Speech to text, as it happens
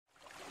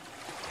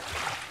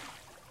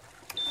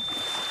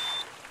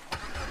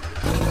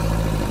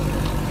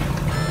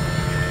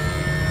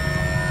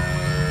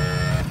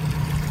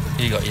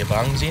you got your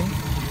bungs in.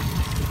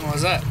 What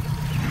was that?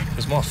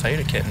 Because my feet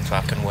are getting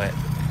fucking wet.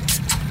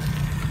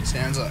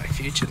 Sounds like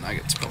future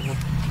nuggets, probably.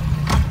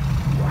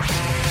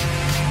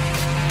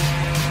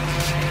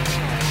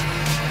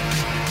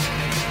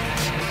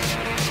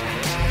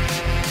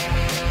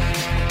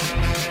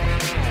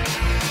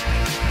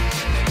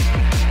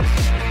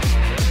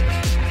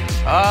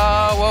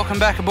 Welcome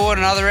back aboard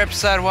another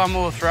episode of One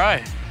More Throw.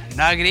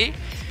 Nuggety.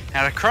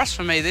 Now across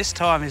from me this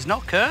time is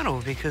not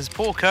Colonel because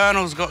poor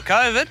Colonel's got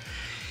COVID.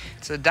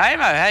 It's a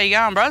Damo. How you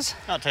going, bruz?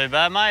 Not too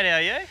bad, mate. How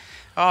are you?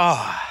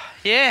 Oh,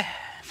 yeah,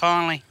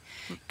 finally.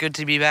 Good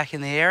to be back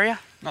in the area.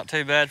 Not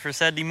too bad for a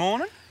Saturday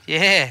morning.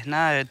 Yeah,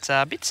 no, it's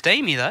a bit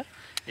steamy though.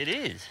 It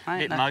is. Mate, A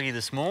bit no. muggy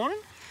this morning.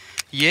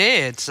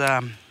 Yeah, it's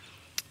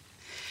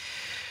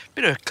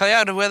bit of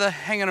clouded weather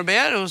hanging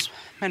about. It was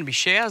meant to be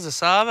showers this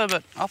Sava,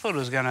 but I thought it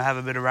was going to have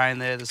a bit of rain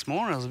there this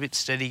morning. It was a bit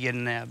steady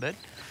getting out of bed.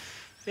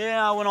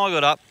 Yeah, when I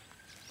got up,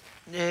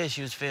 yeah,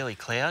 she was fairly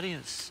cloudy.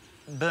 It's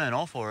burnt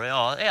off already.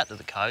 Oh, out to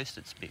the coast,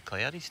 it's a bit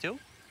cloudy still.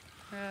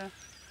 Yeah.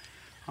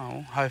 Oh,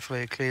 well,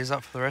 hopefully it clears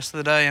up for the rest of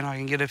the day and I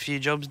can get a few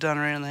jobs done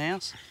around the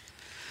house.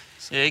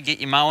 Yeah, get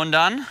your mowing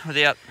done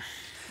without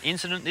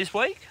incident this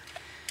week.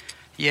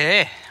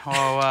 Yeah,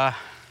 I'll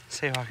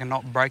see if I can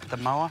not break the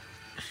mower.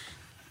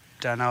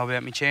 Don't know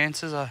about my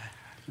chances. I've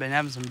been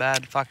having some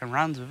bad fucking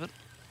runs with it.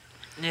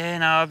 Yeah,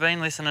 no, I've been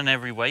listening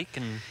every week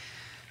and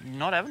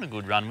not having a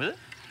good run with it.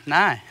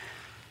 No,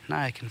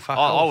 it can fuck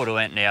off. I would have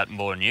went out and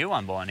bought a new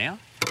one by now.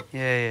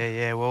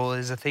 Yeah. Well,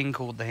 there's a thing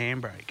called the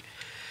handbrake.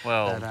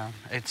 Well, That,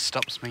 it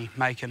stops me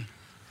making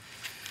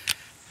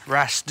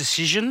rash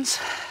decisions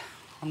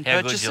on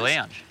how purchases. good's your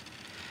lounge?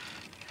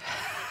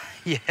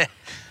 Yeah.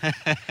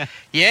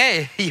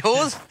 Yeah,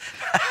 yours?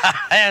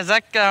 How's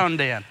that going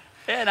down?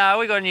 Yeah, no,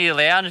 we got a new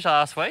lounge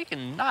last week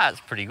and no, it's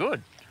pretty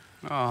good.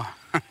 Oh,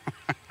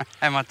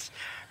 how much?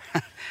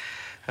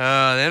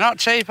 They're not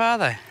cheap, are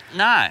they?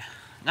 No,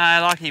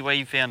 lucky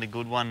we found a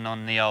good one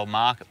on the old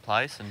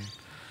marketplace and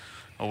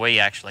well, we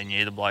actually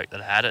knew the bloke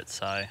that had it,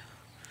 so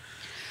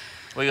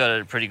we got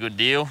a pretty good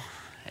deal.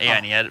 He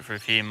only had it for a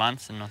few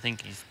months and I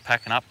think he's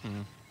packing up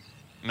and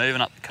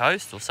moving up the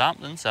coast or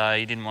something, so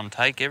he didn't want to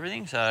take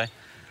everything, so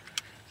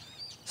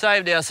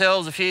saved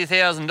ourselves a few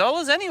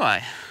 $1,000s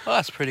anyway. Oh,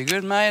 that's pretty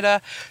good,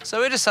 mate. So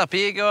we're just up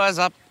here, guys,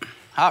 up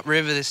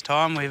river this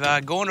time. We've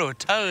gone to a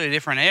totally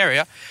different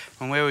area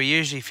from where we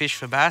usually fish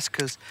for bass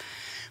because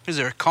was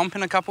there a comp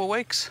in a couple of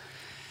weeks?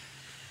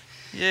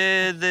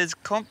 Yeah, there's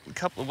a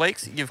couple of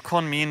weeks that you've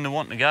conned me into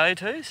wanting to go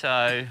to,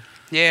 so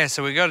Yeah,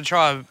 so we got to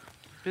try a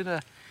bit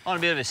of... on a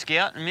bit of a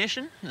scouting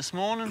mission this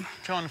morning,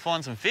 trying to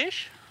find some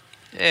fish.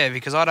 Yeah,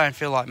 because I don't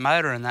feel like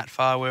motoring that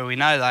far where we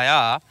know they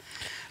are.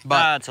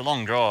 But No, it's a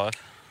long drive.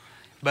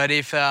 But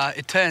if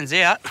it turns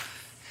out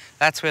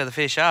that's where the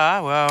fish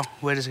are, well,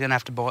 we're just going to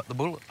have to bite the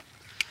bullet.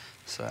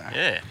 So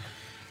Yeah.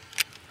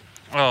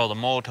 Well, the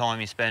more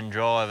time you spend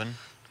driving,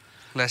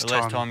 the less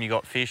time you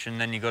got fish, and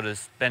then you got to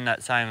spend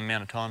that same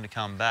amount of time to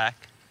come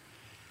back.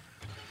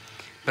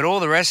 But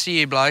all the rest of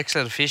you blokes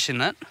that are fishing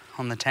it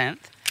on the 10th,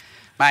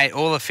 mate,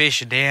 all the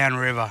fish are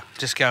downriver.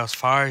 Just go as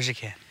far as you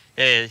can.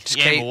 Yeah,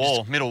 Yamba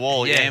Wall, middle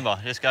wall, yeah.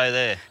 Yamba. Just go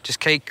there. Just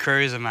keep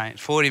cruising, mate.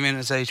 40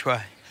 minutes each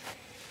way.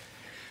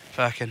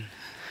 Fucking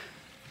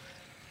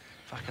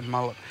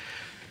mullet.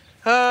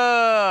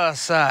 Oh,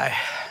 so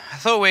I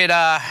thought we'd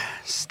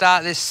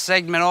start this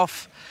segment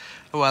off.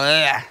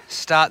 Well,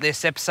 start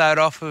this episode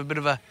off with a bit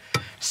of a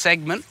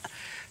segment.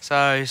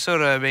 So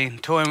sort of been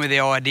toying with the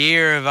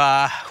idea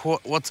of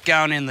what's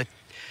going in the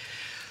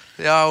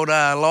old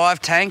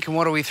live tank and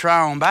what are we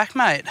throwing back,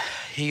 mate?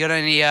 You got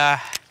any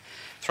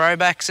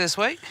throwbacks this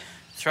week?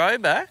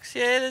 Throwbacks?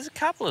 Yeah, there's a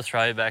couple of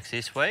throwbacks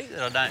this week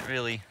that I don't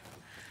really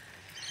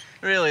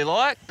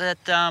like.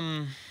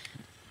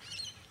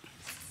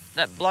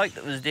 That bloke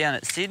that was down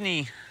at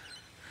Sydney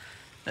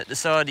that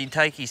decided he'd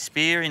take his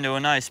spear into a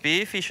no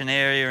spear fishing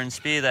area and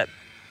spear that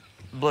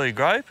blue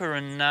groper,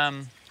 and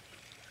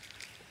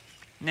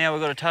now we've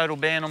got a total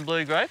ban on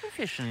blue groper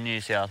fishing in New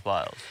South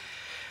Wales.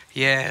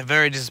 Yeah,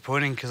 very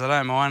disappointing because I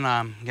don't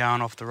mind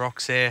going off the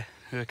rocks there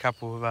with a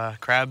couple of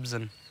crabs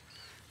and...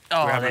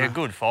 Oh, they're a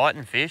good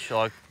fighting fish.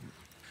 Like,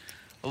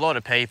 a lot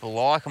of people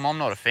like them. I'm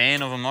not a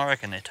fan of them. I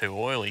reckon they're too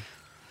oily.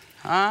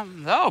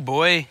 The old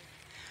boy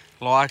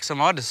likes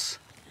them. I just...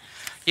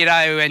 You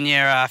know, when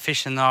you're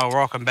fishing the old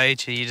rock and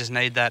beach, you just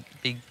need that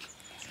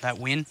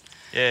win.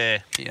 Yeah.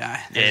 You know,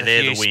 they're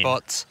there's a the few win.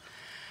 spots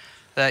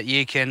that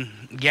you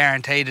can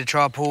guarantee to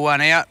try pull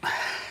one out.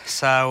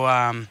 So,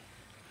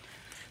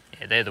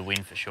 Yeah, they're the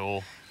win for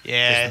sure.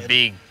 yeah. Just a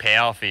big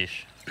power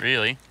fish,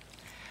 really.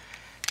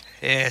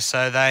 Yeah,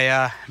 so they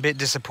are a bit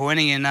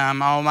disappointing in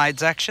old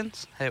mate's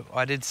actions.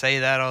 I did see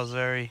that. I was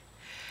very...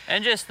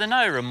 And just the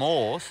no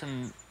remorse,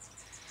 and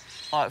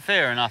like,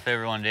 fair enough,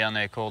 everyone down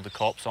there called the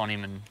cops on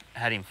him and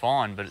had him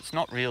fined, but it's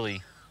not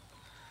really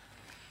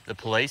the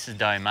police's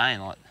domain.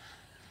 Like,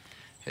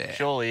 Yeah.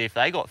 surely if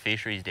they got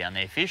fisheries down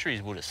there,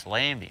 fisheries would have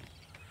slammed him,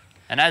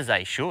 and as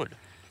they should.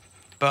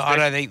 But I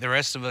don't think the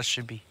rest of us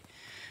should be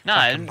No,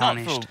 fucking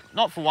punished.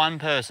 not for one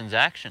person's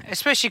action.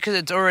 Especially because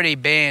it's already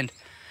banned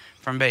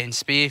from being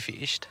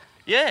spearfished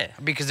Yeah.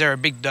 because they're a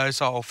big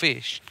docile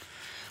fish.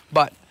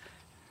 But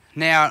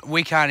now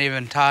we can't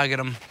even target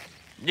them.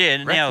 Yeah,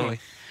 Recreationally,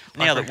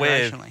 now that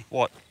we're,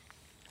 recreationally.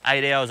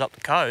 8 hours up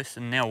the coast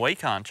and now we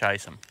can't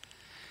chase them.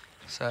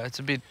 So it's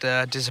a bit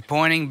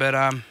disappointing, but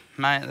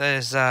mate,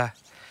 there's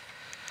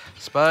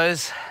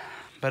suppose.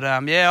 But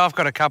yeah, I've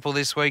got a couple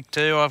this week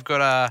too. I've got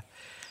to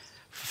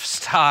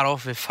start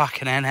off with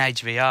fucking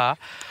NHVR.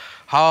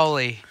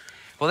 Holy,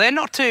 well they're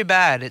not too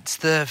bad. It's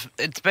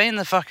been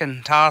the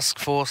fucking task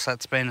force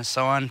that's been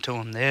assigned to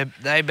them.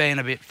 They've been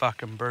a bit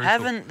fucking brutal.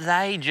 Haven't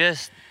they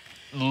just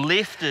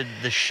lifted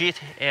the shit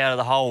out of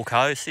the whole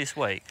coast this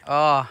week?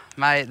 Oh,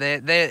 mate,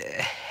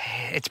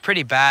 it's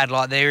pretty bad.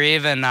 Like they're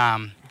even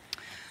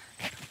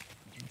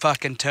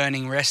fucking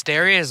turning rest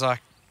areas like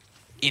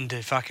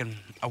into fucking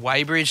a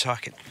weighbridge,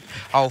 like an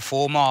old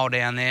 4 mile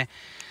down there.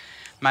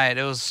 Mate,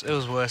 it was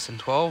worse than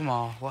 12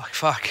 mile. Like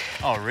fuck.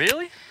 Oh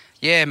really?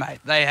 Yeah, mate.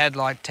 They had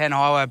like 10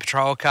 highway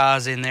patrol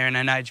cars in there and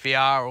an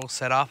HVR all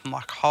set up. I'm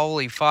like,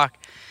 holy fuck.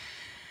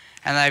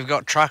 And they've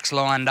got trucks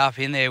lined up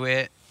in there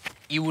where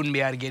you wouldn't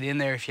be able to get in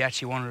there if you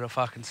actually wanted to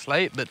fucking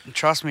sleep. But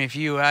trust me, if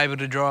you were able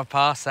to drive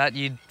past that,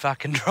 you'd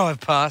fucking drive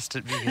past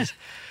it because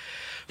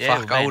Yeah,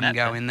 fuck, I wouldn't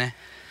go in there.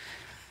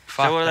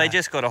 Fuck So what, have they that.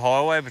 just got a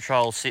highway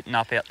patrol sitting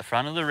up out the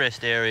front of the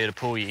rest area to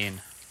pull you in?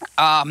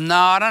 No,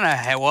 I don't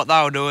know what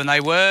they were doing.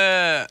 They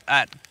were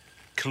at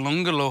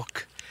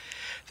Kalungaluk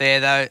there,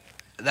 though.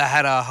 They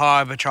had a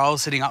highway patrol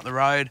sitting up the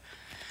road,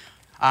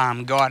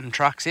 guiding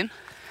trucks in.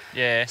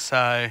 Yeah.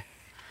 So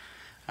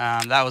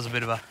that was a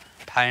bit of a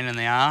pain in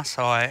the arse.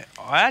 I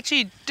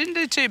actually didn't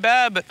do too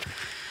bad, but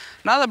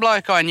another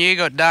bloke I knew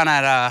got done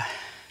at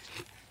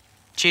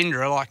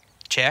Chindra, like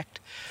checked.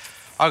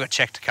 I got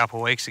checked a couple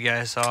of weeks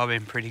ago, so I've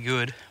been pretty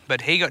good.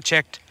 But he got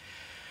checked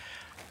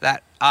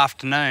that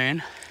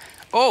afternoon.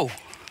 Oh,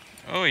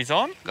 Oh, he's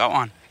on? got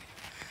one.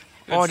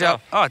 Good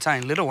stuff. Oh, it's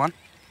only a little one.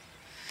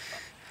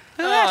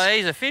 Look at Oh, that.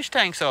 he's a fish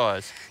tank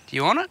size. Do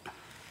you want it?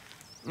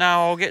 No,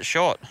 I'll get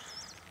shot.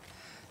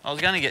 I was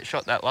going to get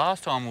shot that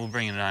last time we were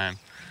bringing it home.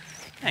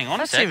 Hang on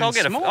That's a sec, even I'll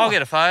smaller.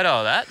 get a photo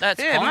of that.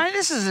 That's Yeah, fine. mate,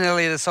 this is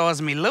nearly the size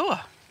of me lure.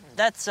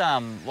 That's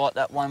like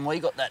that one we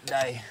got that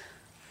day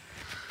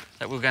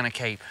that we're going to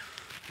keep.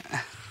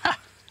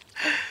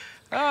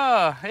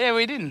 Oh, yeah,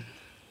 we didn't.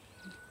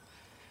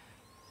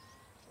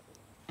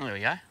 There we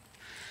go.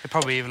 It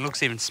probably even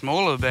looks even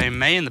smaller being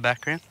me in the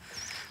background.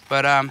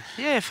 But,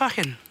 yeah,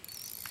 fucking...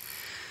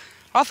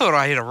 I thought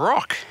I hit a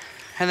rock.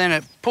 And then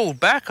it pulled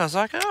back. I was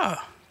like, oh.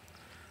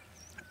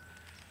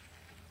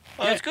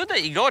 Well, Yeah. it's good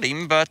that you got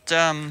him, but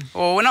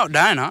Well, we're not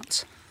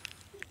donuts.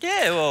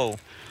 yeah, well,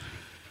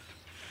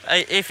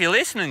 hey, if you're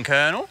listening,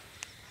 Colonel,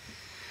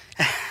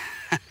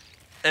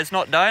 it's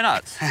not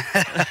donuts.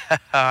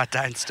 Oh,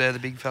 don't stir the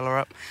big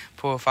fella up.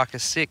 Poor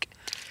fucker's sick.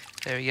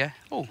 There we go.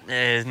 Oh,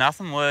 There's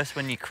nothing worse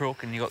when you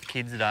crook and you got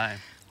kids at home.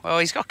 well,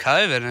 he's got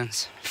COVID and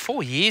it's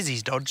 4 years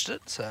he's dodged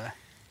it, so...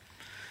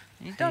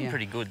 You've done Yeah.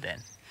 pretty good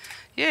then.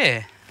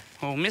 Yeah.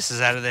 Well, Mrs.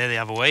 had it there the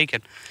other week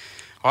and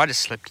I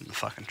just slept in the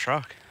fucking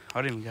truck.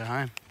 I didn't even go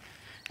home.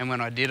 And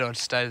when I did, I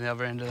just stayed in the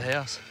other end of the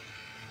house.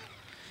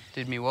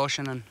 Did me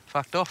washing and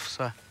fucked off,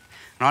 so...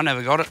 And I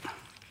never got it.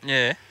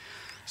 Yeah.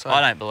 So,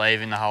 I don't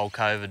believe in the whole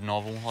COVID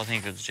novel. I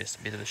think it was just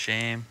a bit of a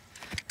sham.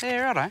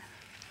 Yeah, righto.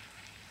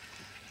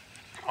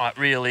 Like,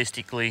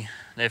 realistically,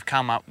 they've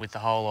come up with the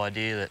whole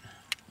idea that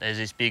there's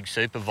this big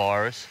super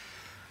virus,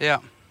 Yeah.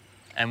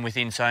 and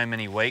within so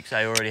many weeks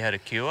they already had a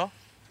cure,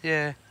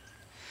 Yeah.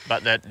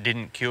 but that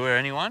didn't cure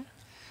anyone.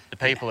 The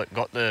people that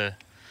got the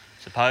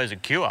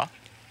supposed cure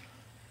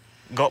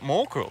got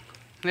more crook.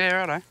 Yeah,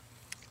 righto.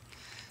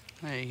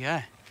 There you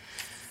go.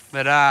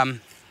 But,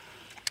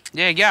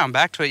 yeah, going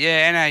back to it,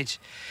 yeah,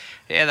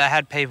 yeah, they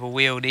had people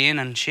wheeled in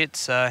and shit,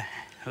 so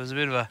it was a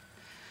bit of a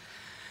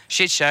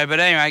shit show. But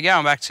anyway,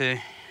 going back to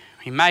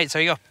my mate, so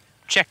he got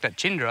checked at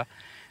Chindra,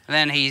 and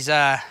then he's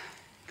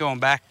gone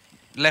back,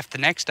 left the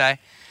next day,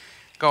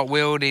 got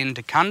wheeled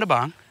into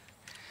Kundabung,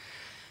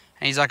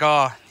 and he's like,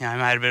 oh, you know,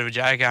 made a bit of a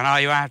joke, going, oh,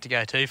 you won't have to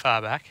go too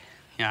far back,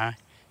 you know.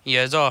 He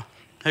goes, oh,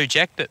 who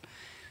checked it?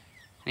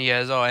 And he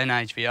goes, oh,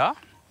 NHVR.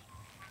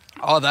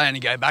 Oh, they only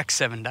go back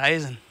 7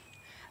 days, and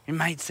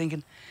my mate's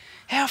thinking,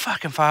 how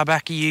fucking far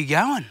back are you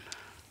going?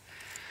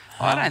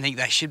 I don't think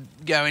they should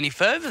go any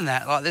further than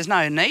that. Like, there's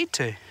no need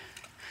to.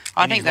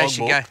 I In think his they should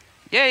go... logbook?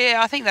 Yeah,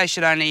 I think they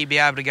should only be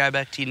able to go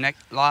back to your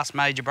last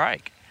major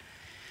break.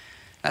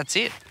 That's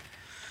it.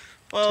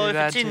 Well, Too if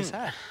bad, it's too in,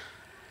 sad.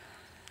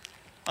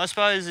 I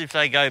suppose if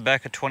they go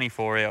back a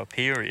 24-hour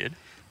period,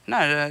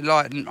 No,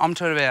 like, I'm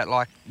talking about,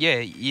 like, yeah,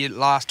 your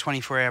last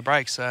 24-hour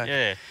break, so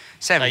yeah,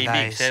 7 so your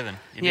days. big 7,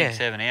 your Yeah. big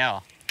 7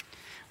 hour.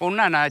 Well,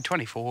 no,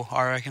 24,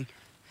 I reckon.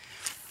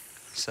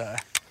 So,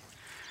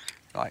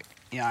 like,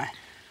 you know,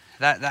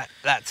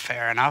 that's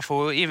fair enough.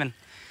 Or even,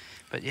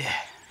 but yeah,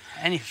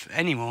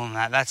 any more than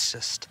that, that's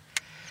just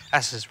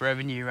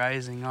revenue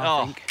raising, I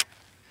Oh. think.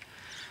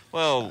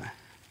 Well,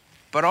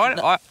 But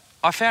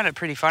I found it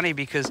pretty funny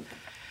because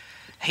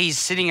he's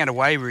sitting at a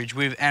weighbridge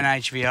with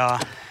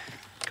NHVR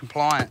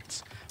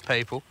compliance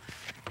people,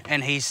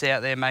 and he's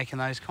out there making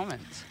those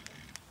comments.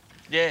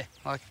 Yeah.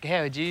 Like,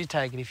 how would you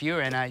take it if you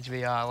were in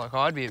HVR? Like,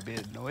 I'd be a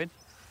bit annoyed.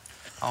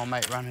 Old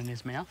mate running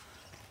his mouth.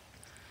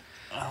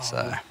 Oh.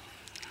 So.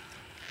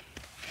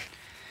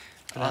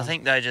 I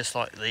think they just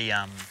like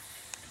the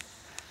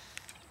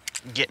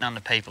getting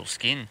under people's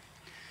skin.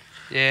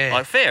 Yeah.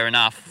 Like, fair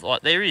enough.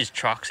 Like, there is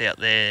trucks out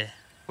there.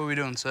 What are we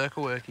doing,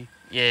 circle worky?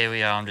 Yeah,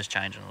 we are. I'm just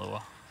changing the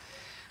lure.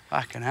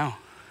 Fucking hell.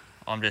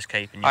 I'm just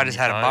keeping you I on just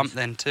your had a toes. bump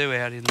then too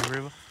out in the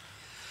river.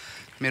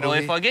 Middle Well,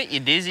 here. if I get you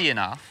dizzy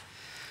enough,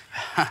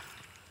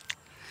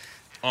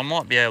 I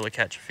might be able to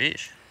catch a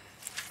fish.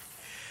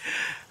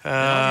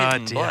 Not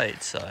hitting dear.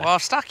 blades, so. Well,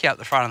 I've stuck you up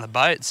the front of the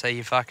boat so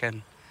you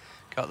fucking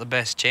got the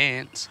best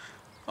chance.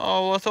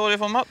 Oh, well, I thought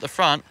if I'm up the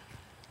front,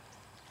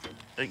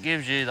 it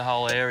gives you the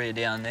whole area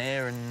down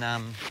there, and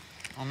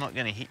I'm not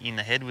going to hit you in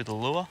the head with a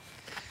lure.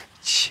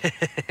 I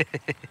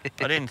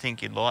didn't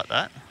think you'd like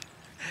that.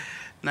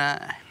 Nah.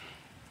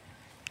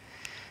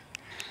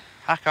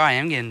 Fuck, I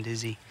am getting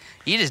dizzy.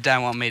 You just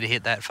don't want me to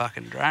hit that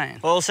fucking drain.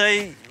 Well,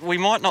 see, we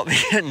might not be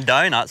getting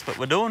donuts, but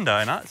we're doing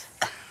donuts.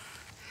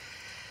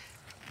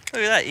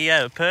 Look at that, you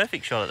had a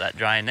perfect shot at that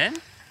drain then.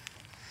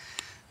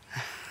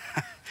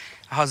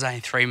 I was only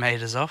 3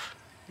 metres off.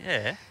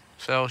 Yeah.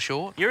 Fell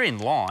short. You're in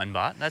line,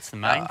 but that's the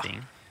main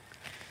thing.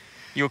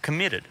 You're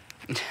committed.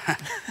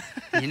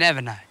 You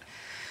never know.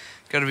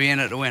 Got to be in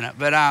it to win it.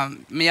 But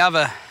my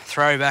other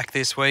throwback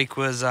this week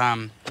was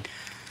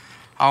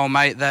old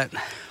mate that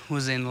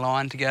was in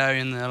line to go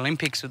in the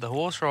Olympics with the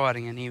horse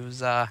riding, and he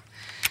was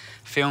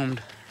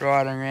filmed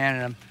riding around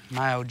in a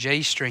male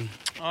G-string.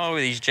 Oh,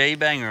 with his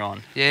G-banger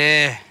on.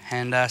 Yeah,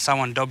 and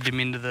someone dobbed him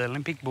into the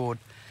Olympic board.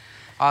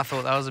 I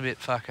thought that was a bit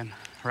fucking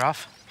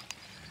rough.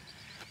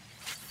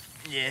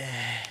 Yeah.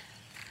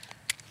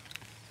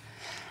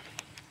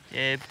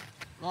 Yeah,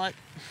 like,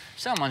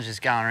 someone's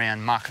just going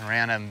around, mucking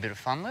around, having a bit of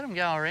fun. Let them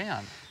go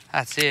around.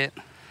 That's it.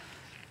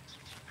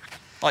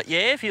 Like,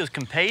 yeah, if he was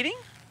competing,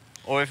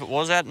 or if it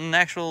was at an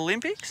actual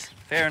Olympics,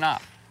 fair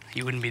enough.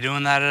 You wouldn't be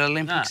doing that at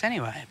Olympics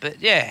anyway. But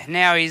yeah,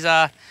 now he's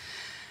might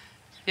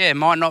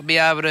not be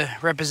able to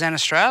represent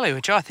Australia,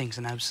 which I think's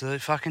an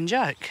absolute fucking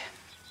joke.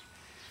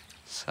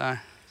 So,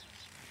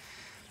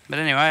 but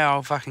anyway,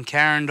 old fucking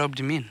Karen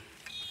dobbed him in.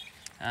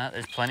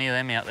 There's plenty of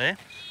them out there.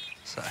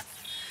 So,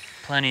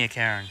 Plenty of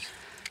Karens.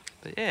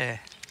 but yeah.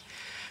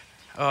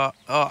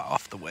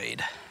 Off the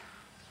weed.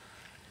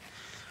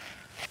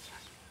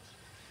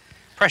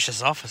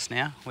 Pressure's off us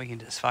now. We can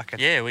just fucking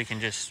Yeah, we can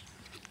just...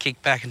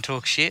 kick back and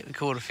talk shit. We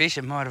caught a fish.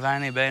 It might have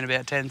only been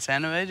about 10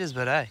 centimetres,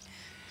 but hey.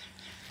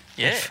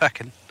 Yeah.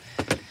 Fucking.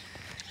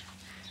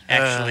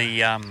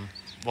 Actually,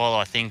 while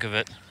I think of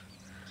it,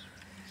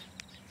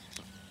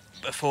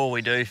 before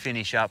we do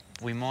finish up,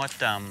 we might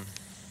see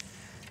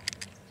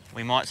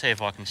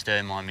if I can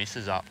stir my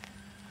missus up.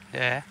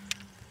 Yeah.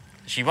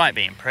 She won't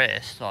be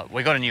impressed. Like,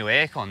 we got a new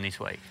aircon this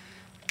week,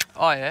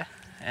 Oh, yeah.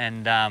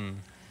 and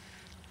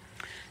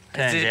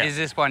Is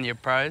this one of your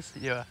pros?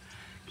 You're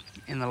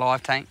in the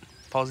live tank?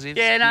 Positives?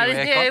 yeah, no, New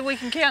yeah, aircon? we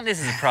can count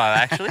this as a pro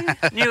actually.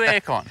 New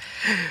aircon.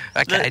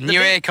 Okay, the new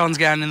big- aircon's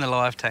going in the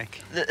live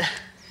tank.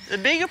 The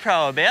bigger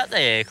pro about the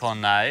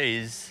aircon though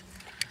is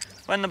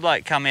when the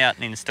bloke come out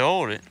and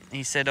installed it,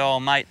 he said, "Oh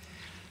mate,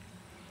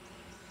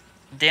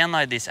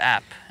 download this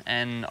app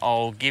and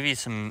I'll give you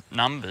some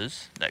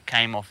numbers that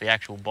came off the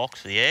actual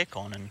box of the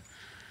aircon, and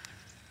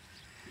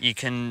you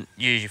can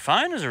use your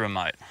phone as a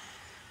remote."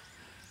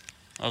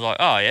 I was like,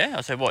 "Oh yeah?"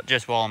 I said, "What,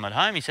 just while I'm at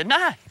home?" He said,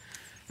 No,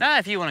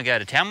 if you want to go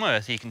to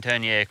Tamworth, you can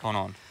turn your aircon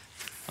on."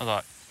 I was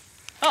like,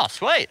 "Oh,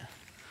 sweet."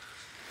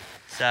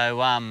 So,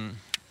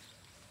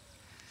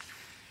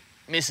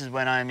 Mrs.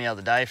 went home the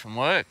other day from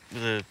work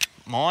with a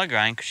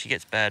migraine because she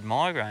gets bad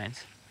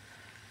migraines.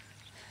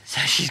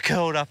 So she's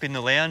curled up in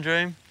the lounge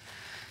room.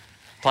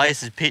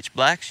 Place is pitch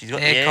black. She's got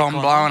the aircon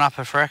blowing up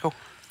a freckle.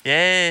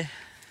 Yeah.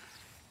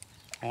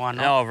 Why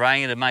not? Now I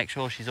rang her to make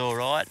sure she's all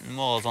right, and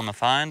while I was on the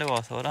phone to her,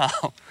 I thought,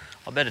 oh,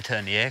 I better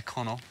turn the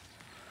aircon off.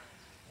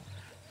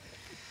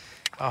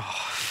 Oh,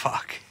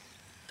 fuck.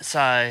 So,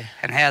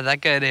 And how'd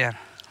that go down?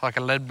 Like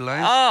a lead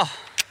balloon? oh,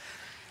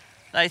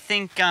 they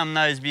think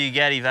those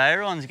Bugatti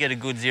Veyrons get a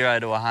good 0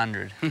 to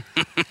 100.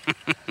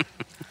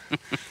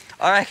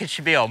 I reckon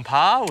she'd be on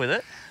par with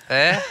it.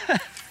 Yeah?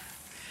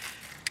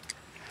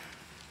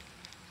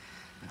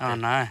 Oh,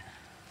 no.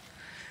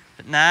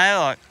 But no,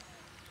 like,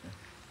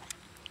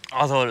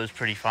 I thought it was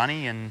pretty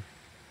funny, and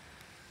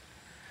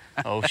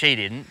well, she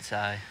didn't,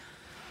 so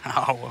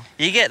Oh, well.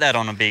 you get that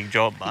on a big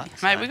job, but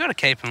Mate, we've got to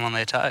keep them on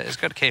their toes.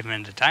 Got to keep them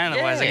entertained,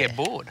 otherwise they Yeah. get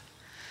bored.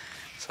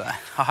 So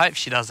I hope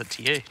she does it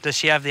to you. Does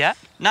she have the app?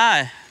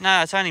 No,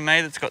 it's only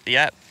me that's got the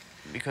app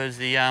because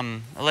the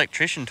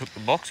electrician took the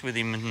box with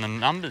him and the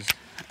numbers.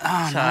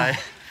 Oh, So no.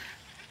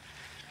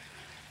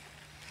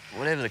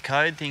 whatever the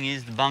code thing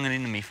is to bung it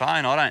into my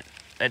phone,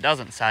 it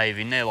doesn't save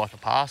in there like a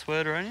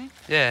password or anything.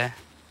 Yeah.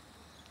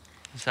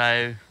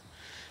 So,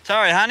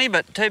 sorry honey,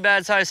 but too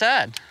bad, so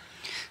sad.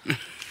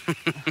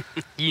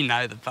 You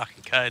know the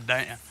fucking code,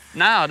 don't you?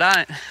 No, I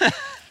don't. Well,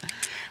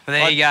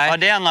 there you go. I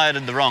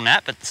downloaded the wrong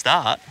app at the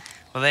start.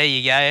 Well, there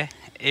you go.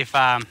 if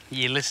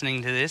you're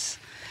listening to this,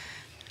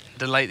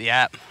 delete the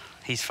app.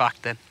 He's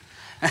fucked then.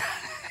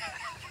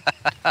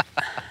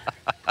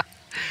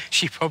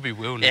 She probably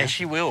will now. Yeah,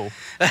 she will.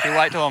 She'll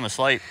wait till I'm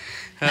asleep.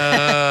 You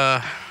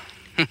have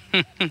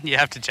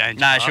to change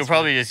No, your she'll password.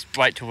 probably just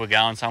wait till we're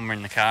going somewhere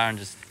in the car and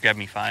just grab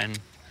me phone.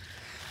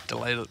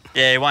 delete it.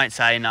 Yeah, he won't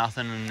say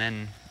nothing, and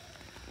then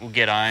we'll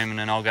get home, and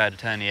then I'll go to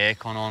turn the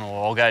aircon on,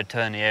 or I'll go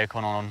turn the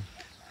aircon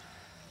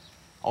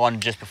on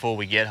just before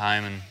we get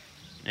home, and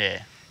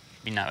yeah,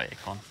 be no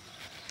aircon.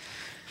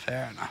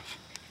 Fair enough.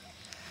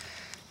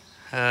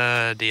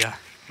 Oh dear.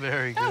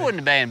 Very good. That wouldn't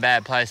have been a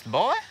bad place to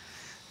buy.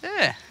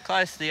 Yeah.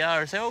 Close to the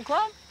RSL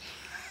club.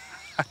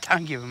 I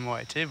don't give them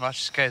away too much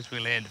just because we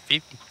land at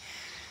 50.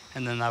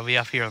 And then they'll be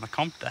up here on the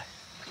comp day.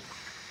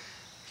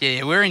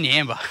 Yeah, we're in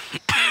Yamba.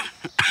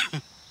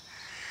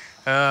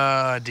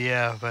 Oh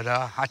dear, but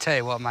I tell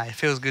you what, mate, it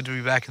feels good to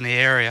be back in the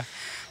area.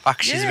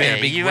 Fuck, she's been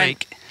a big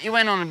week. You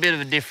went on a bit of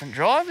a different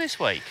drive this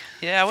week.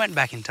 Yeah, I went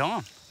back in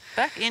time.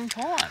 Back in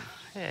time.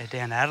 Yeah,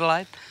 down to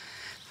Adelaide.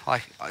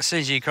 Like, as soon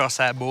as you cross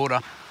that border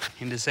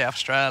into South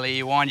Australia,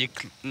 you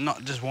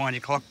not just wind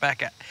your clock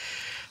back at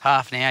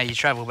half an hour, you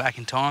travel back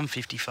in time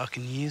 50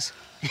 fucking years.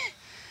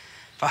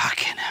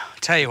 Fucking hell.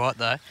 Tell you what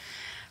though,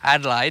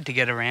 Adelaide to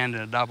get around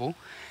in a double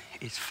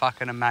is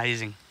fucking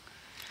amazing.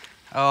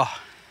 Oh,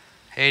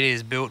 it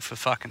is built for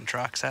fucking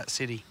trucks, that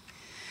city.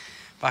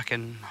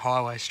 Fucking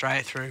highway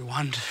straight through,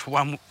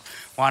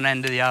 one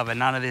end to the other.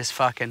 None of this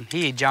fucking,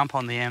 here, jump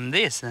on the M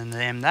this and the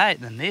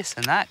M8 and this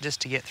and that just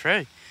to get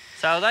through.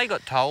 So they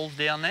got tolls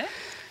down there?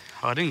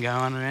 I didn't go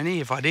on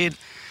any. If I did,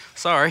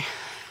 sorry,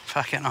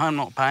 fucking I'm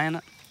not paying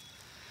it.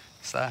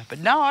 So, but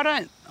no, I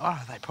don't.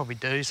 Oh, they probably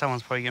do.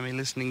 Someone's probably going to be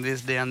listening to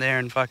this down there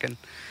and fucking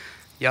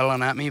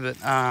yelling at me, but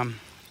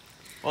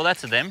Well,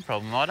 that's a them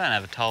problem. I don't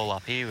have a toll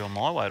up here on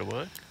my way to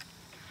work.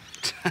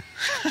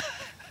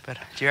 but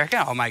do you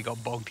reckon? Oh, mate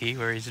got bogged here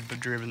where he's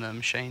driven the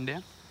machine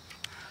down?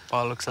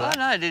 By the looks of I that.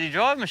 don't know. Did he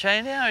drive a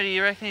machine down, or do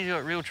you reckon he's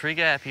got real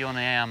trigger happy on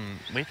a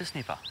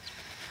whippersnipper?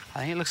 I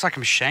think it looks like a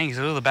machine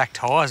because all the back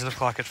tyres look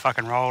like it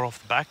fucking rolled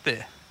off the back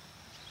there.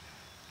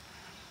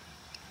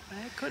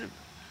 Yeah, it could have.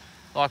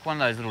 Like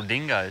one of those little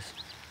dingoes.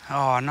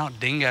 Oh, not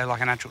dingo, like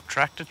an actual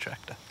tractor.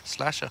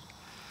 Slasher.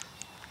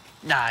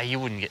 Nah, you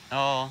wouldn't get.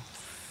 Oh.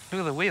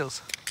 Look at the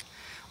wheels.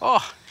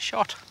 Oh,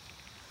 shot.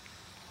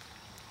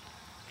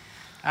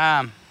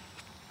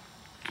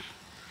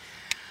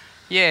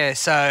 Yeah,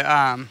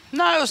 so,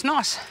 no, it was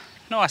nice.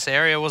 Nice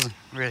area. I wasn't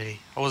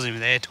even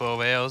there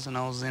 12 hours and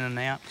I was in and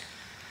out.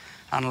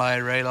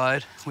 Unload,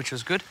 reload, which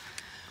was good.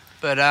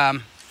 But,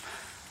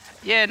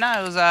 yeah,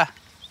 no, it was a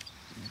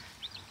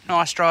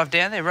nice drive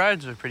down there.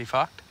 Roads were pretty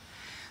fucked.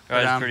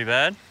 Roads But, pretty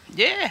bad?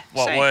 Yeah.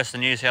 What, see, worse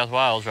than New South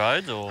Wales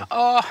roads, or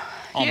Oh,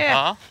 on yeah.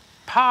 par?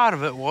 Part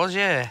of it was,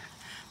 yeah.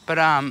 But,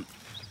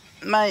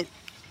 mate,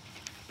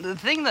 the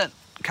thing that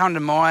come to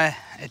my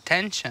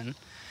attention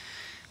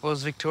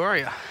was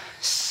Victoria.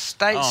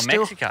 State Oh,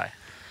 still, Mexico.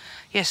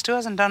 yeah, still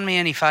hasn't done me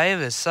any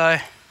favours. So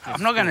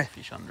I'm not gonna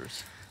Fish under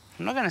us.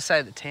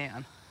 say the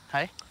town.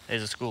 Hey.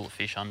 There's a school of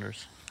fish under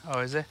us. Oh,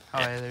 is there? Oh,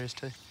 Yeah. yeah, there is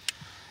too.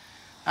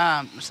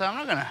 So I'm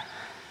not gonna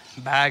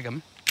bag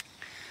them,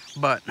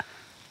 but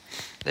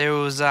there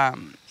was a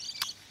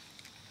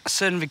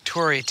certain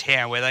Victoria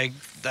town where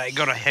they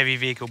got a heavy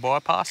vehicle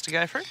bypass to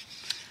go through.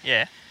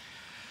 Yeah.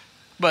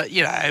 But,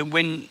 you know,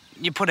 when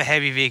you put a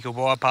heavy vehicle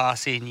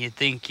bypass in, you'd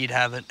think you'd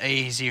have it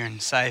easier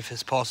and safe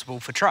as possible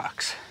for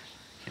trucks,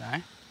 you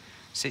know,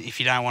 so if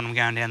you don't want them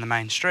going down the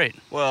main street.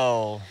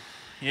 Well,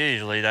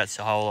 usually that's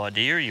the whole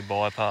idea of your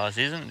bypass,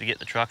 isn't it? To get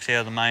the trucks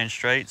out of the main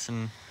streets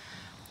and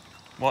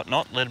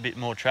whatnot, let a bit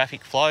more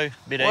traffic flow,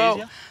 a bit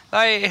easier.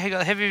 They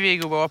got heavy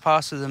vehicle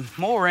bypasses and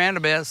more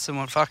roundabouts than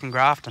what fucking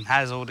Grafton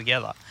has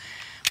altogether.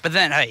 But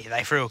then, hey,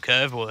 they threw a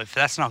curveball. If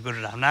that's not good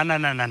enough,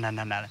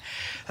 no.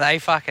 They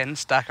fucking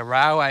stuck a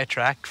railway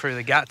track through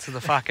the guts of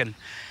the fucking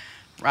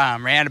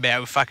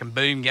roundabout with fucking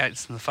boom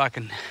gates and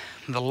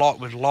the lot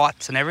with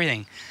lights and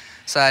everything.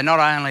 So not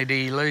only do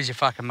you lose your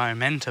fucking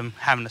momentum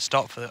having to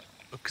stop for it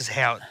because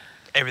how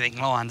everything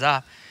lines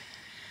up,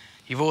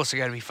 you've also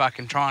got to be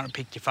fucking trying to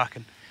pick your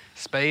fucking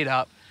speed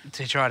up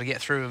to try to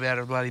get through without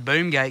a bloody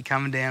boom gate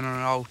coming down on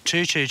an old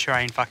choo-choo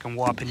train fucking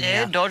wiping you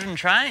Yeah, out. dodging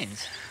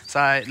trains.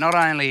 So not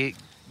only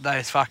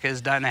those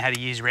fuckers don't know how to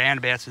use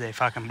roundabouts with their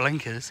fucking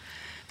blinkers,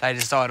 they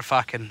decide to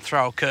fucking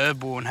throw a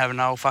curveball and have an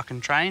old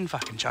fucking train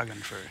fucking chugging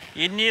through.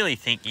 You'd nearly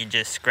think you'd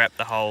just scrap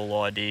the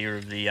whole idea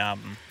of the,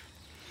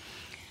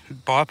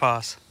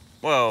 Bypass.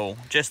 well,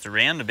 just the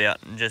roundabout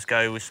and just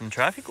go with some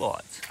traffic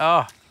lights.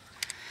 Oh,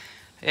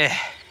 yeah.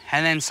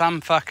 And then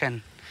some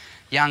fucking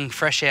young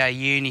fresh out of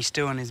uni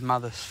still in his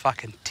mother's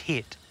fucking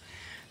tit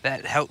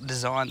that helped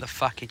design the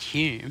fucking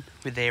Hume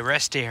with their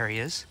rest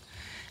areas,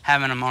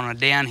 having them on a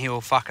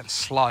downhill fucking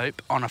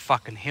slope on a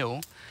fucking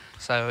hill.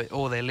 So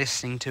all they're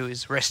listening to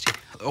is resting.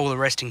 All the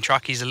resting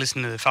truckies are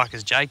listening to the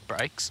fuckers' Jake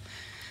brakes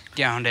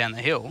going down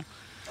the hill.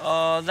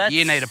 Oh, that's...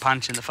 You need a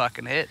punch in the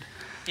fucking head.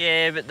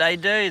 Yeah, but they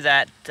do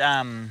that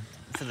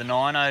for the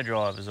 9.0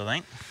 drivers, I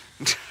think.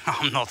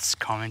 I'm not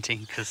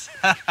commenting because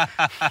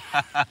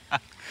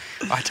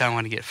I don't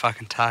want to get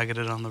fucking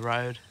targeted on the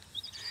road.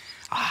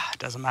 It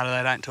doesn't matter,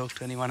 they don't talk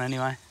to anyone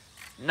anyway.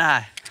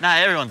 No,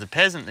 everyone's a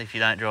peasant if you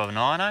don't drive a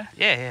 90.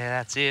 Yeah,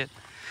 that's it.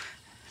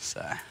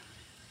 So,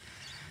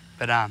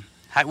 but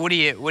hey, what do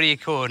you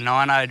call a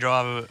 90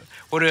 driver?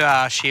 What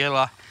do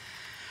Sheila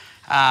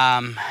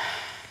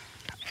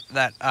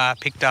that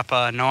picked up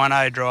a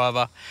 90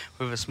 driver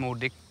with a small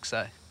dick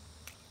say?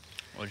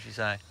 What'd you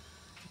say?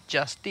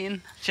 Just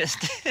in. Just.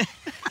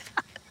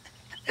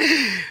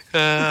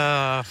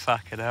 Oh,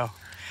 fucking hell.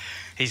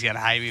 He's gonna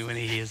hate me when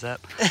he hears that.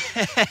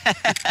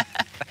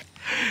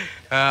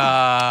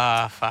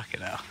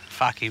 Fucking hell.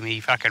 Fuck him,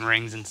 he fucking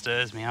rings and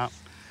stirs me up.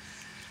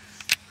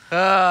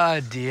 Oh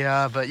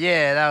dear, but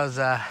yeah, that was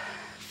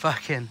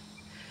fucking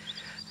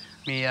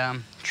me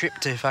trip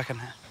to fucking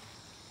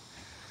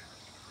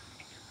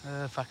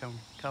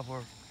couple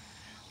of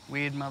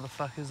weird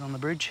motherfuckers on the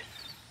bridge.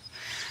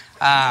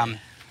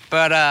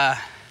 But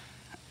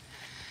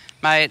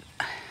mate,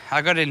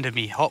 I got into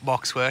me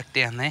hotbox work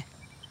down there.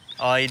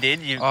 Oh, you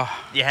did? You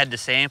had to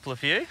sample a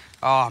few?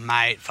 Oh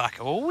mate, fuck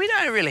it. Well, we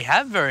don't really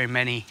have very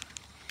many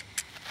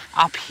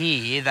up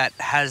here that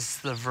has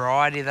the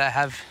variety they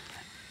have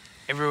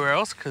everywhere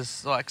else,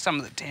 because like some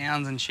of the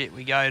towns and shit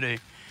we go to,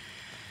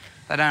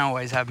 they don't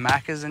always have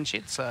Maccas and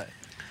shit, so...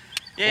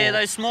 Yeah,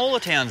 those smaller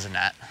towns and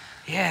that.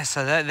 Yeah,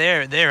 so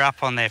they're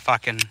up on their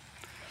fucking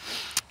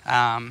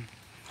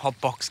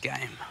hotbox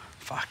game.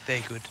 Fuck,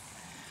 they're good.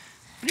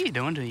 What are you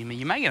doing to me?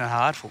 You're making it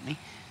hard for me.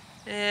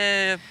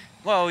 Yeah,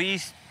 well, you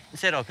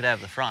said I could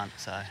have the front,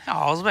 so... Oh,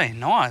 I was being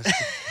nice.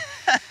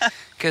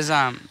 Because,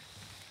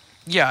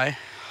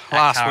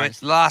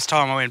 last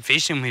time I went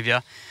fishing with you,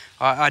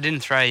 I didn't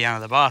throw you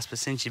under the bus, but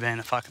since you've been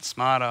a fucking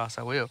smart ass,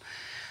 I will.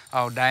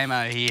 Old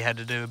Damo, he had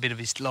to do a bit of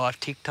his live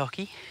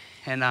TikToky,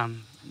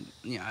 and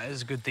it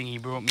was a good thing he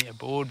brought me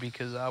aboard,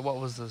 because what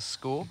was the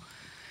score?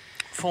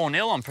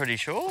 4-0, I'm pretty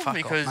sure. Fuck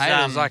because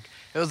off, mate.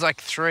 It was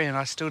like 3, and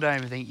I still don't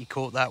even think you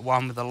caught that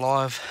one with the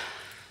live.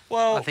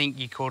 Well, I think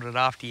you caught it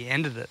after you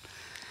ended it.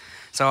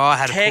 So I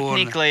had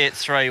technically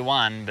it's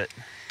 3-1, but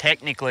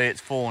technically it's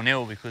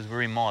 4-0 because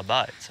we're in my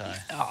boat. So.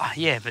 Oh,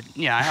 yeah, but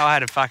I had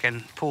to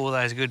fucking pull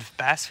those good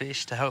bass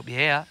fish to help you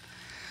out.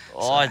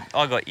 I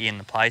got you in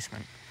the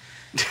placement.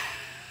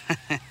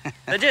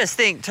 I just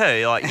think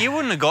too, like, you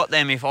wouldn't have got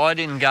them if I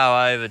didn't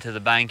go over to the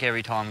bank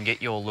every time and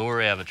get your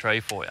lure out of a tree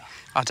for you.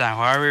 Oh, don't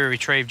worry, we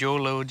retrieved your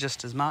lure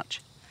just as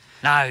much.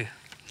 No,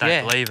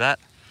 don't believe that.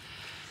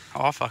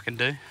 Oh, I fucking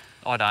do.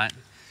 I don't.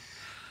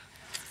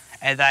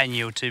 And they and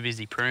you were too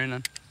busy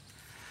pruning.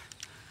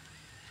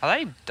 Are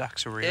they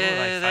ducks or real? Yeah, or are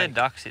they they're fake?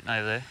 ducks sitting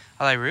over there.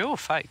 Are they real or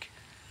fake?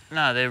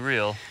 No, they're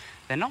real.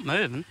 They're not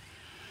moving.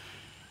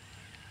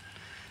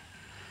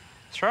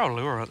 Throw a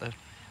lure at them.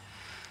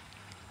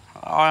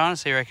 I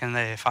honestly reckon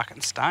they're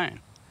fucking stone.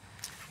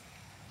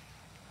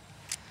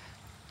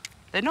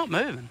 They're not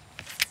moving.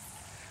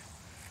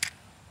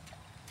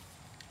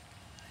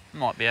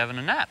 Might be having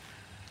a nap.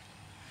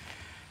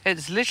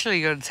 It's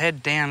literally got its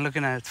head down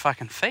looking at its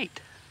fucking feet.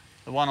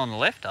 The one on the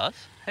left does.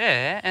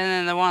 Yeah, and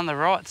then the one on the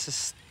right's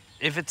just,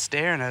 if it's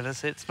staring at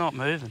us, it's not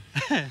moving.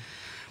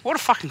 What a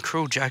fucking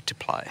cruel joke to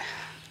play.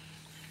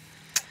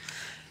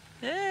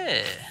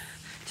 Yeah.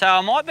 So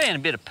I might be in a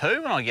bit of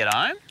poo when I get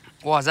home.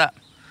 Why's that?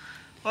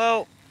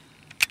 Well,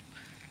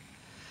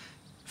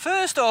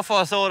 first off,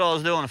 I thought I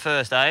was doing a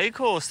first aid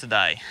course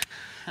today.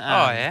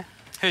 Oh, yeah?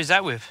 Who's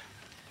that with?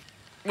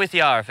 With the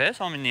RFS.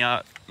 I'm in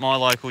the my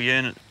local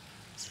unit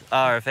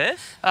RFS.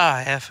 Oh,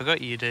 yeah, I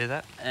forgot you do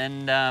that.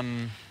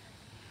 And,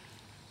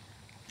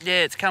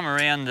 yeah, it's come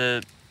around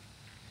to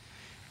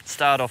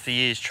start off the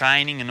year's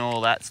training and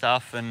all that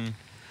stuff. And,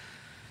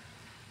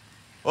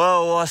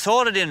 well, I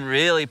sort of didn't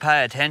really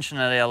pay attention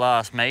at our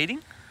last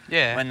meeting.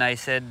 Yeah. When they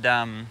said,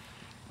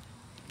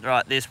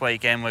 right, this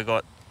weekend we've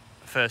got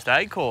a first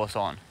aid course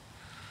on.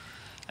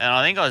 And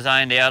I think I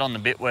zoned out on the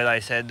bit where they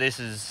said this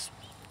is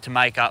to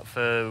make up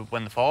for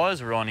when the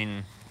fires were on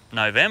in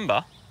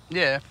November.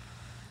 Yeah.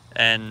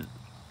 And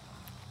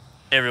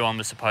everyone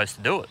was supposed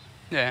to do it.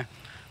 Yeah.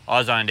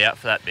 I zoned out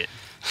for that bit.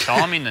 So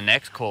I'm in the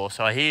next course.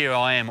 So here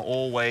I am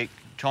all week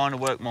trying to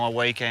work my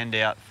weekend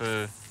out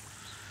for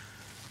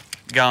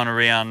going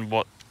around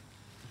what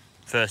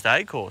first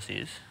aid course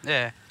is.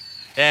 Yeah.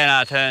 Yeah,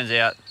 no, it turns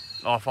out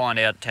I find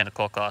out at 10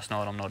 o'clock last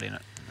night I'm not in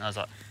it. And I was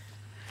like,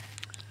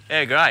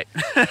 yeah, great.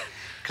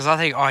 Because I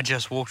think I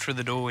just walked through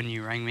the door when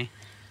you rang me.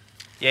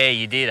 Yeah,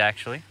 you did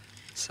actually.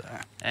 So.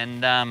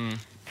 And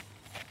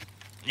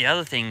the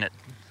other thing that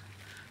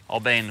I'll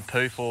be in the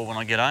poo for when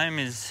I get home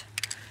is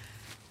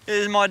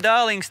my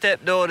darling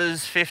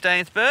stepdaughter's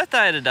 15th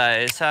birthday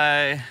today.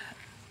 So,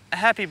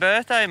 happy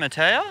birthday,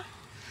 Mattea.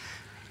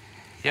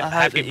 Yep,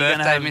 happy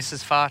birthday,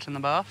 Mrs. Fart in the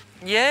bath.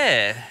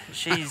 Yeah,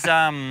 she's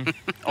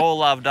all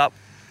loved up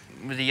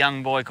with a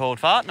young boy called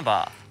Fart in the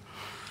bath.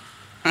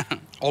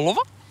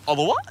 Oliver?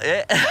 Oliver?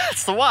 Yeah,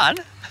 that's the one.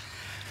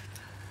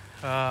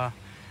 So,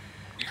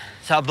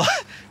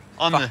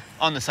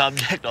 on the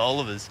subject of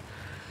Oliver's.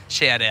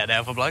 Shout out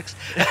Alpha Blokes.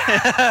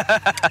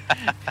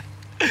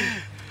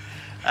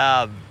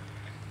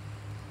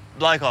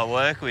 Bloke I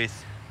work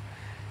with,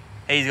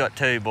 he's got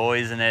 2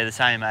 boys and they're the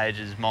same age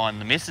as mine,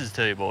 the missus'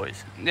 2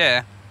 boys.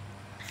 Yeah.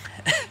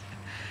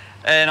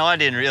 And I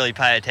didn't really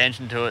pay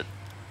attention to it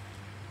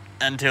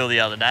until the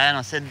other day, and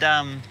I said,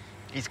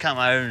 he's come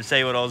over and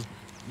see what I was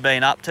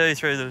been up to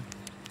through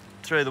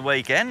the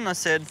weekend, and I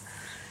said,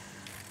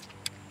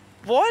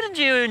 why did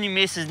you and your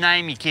missus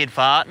name your kid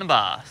Fart in a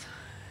Bath?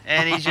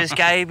 And he just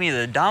gave me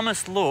the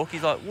dumbest look.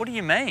 He's like, what do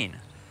you mean?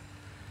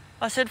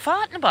 I said,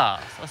 Fart in a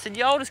Bath. I said,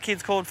 your oldest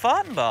kid's called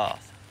Fart in a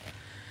Bath.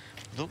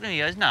 He looked at me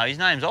and he goes, no, his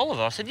name's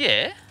Oliver. I said,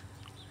 yeah.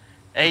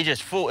 And it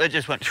just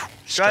went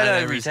straight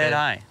over his head,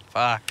 hey?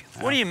 Fuck.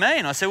 What do you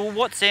mean? I said, well,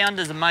 what sound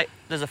does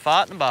a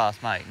fart in a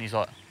bath make? And he's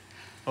like,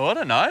 oh, I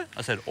don't know.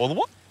 I said,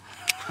 Oliver?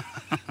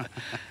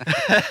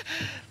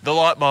 The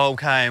light bulb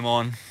came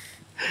on.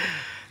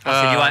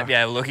 I said, you won't be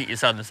able to look at your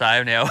son the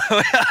same now.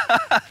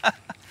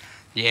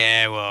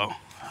 Yeah, well,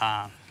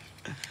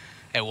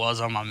 it was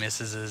on my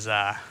missus's,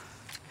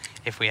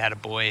 if we had a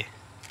boy,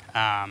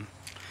 on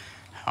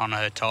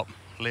her top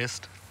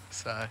list.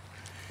 So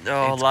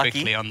Oh, it's lucky.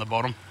 quickly on the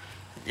bottom.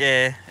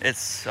 Yeah,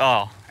 it's,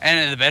 oh.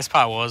 And the best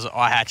part was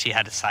I actually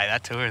had to say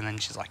that to her, and then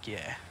she's like,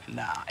 yeah,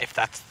 nah, if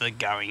that's the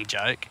going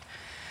joke.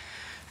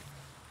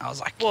 I was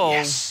like, Well,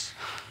 yes.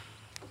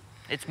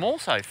 It's more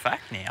so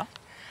fact now.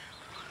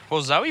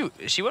 Well, Zoe,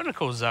 she wanted to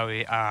call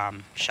Zoe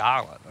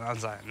Charlotte. And I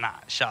was like, nah,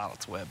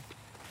 Charlotte's Web.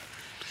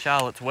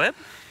 Charlotte's Web?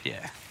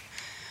 Yeah.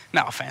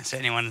 No offence to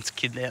anyone that's a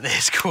kid out there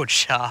is called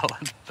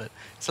Charlotte, but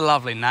it's a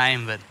lovely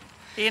name, but...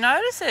 You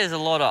notice there's a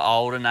lot of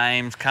older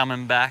names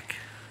coming back?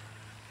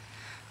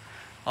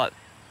 Like,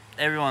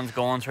 everyone's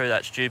gone through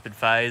that stupid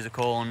phase of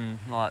calling,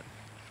 like,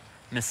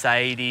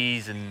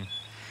 Mercedes and...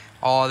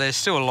 Oh, there's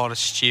still a lot of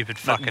stupid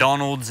fucking...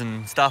 McDonald's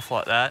and stuff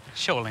like that.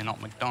 Surely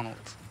not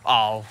McDonald's.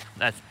 Oh,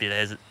 that's a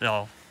bit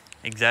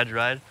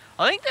exaggerated.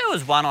 I think there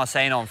was one I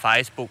seen on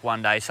Facebook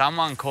one day.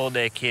 Someone called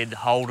their kid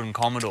Holden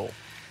Commodore.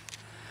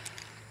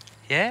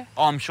 Yeah?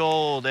 I'm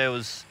sure there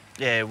was,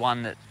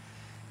 one that...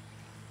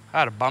 I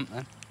had a bump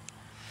then.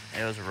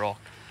 It was a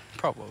rock.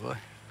 Probably.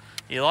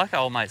 You like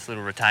old mate's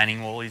little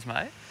retaining wall he's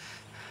made?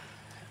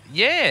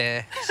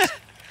 Yeah.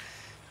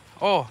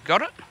 Oh,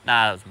 got it?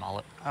 Nah, that was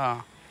mullet.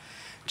 Oh.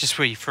 Just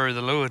where you threw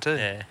the lure too?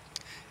 Yeah.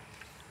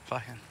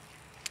 Fucking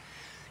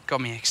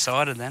got me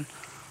excited then.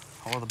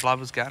 Oh, the blood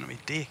was going to my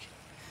dick.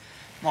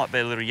 Might be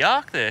a little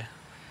yark there.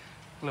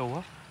 A little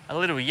what? A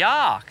little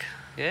yark.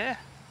 Yeah.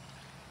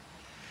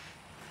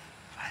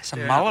 There's a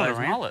Tearing mullet up those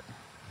around. mullet.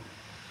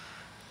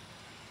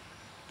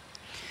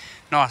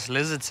 Nice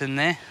lizards in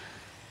there,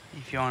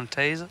 if you want to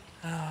tease it.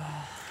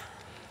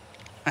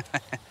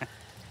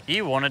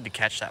 You wanted to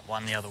catch that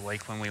one the other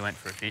week when we went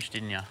for a fish,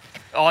 didn't you?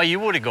 Oh, you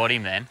would have got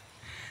him then.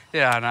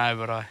 Yeah, I know,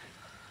 but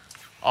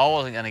I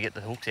wasn't going to get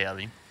the hooks out of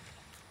him.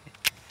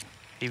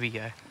 here we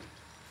go.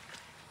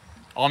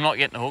 I'm not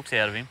getting the hooks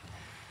out of him.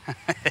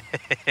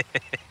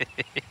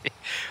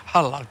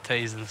 I love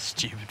teasing the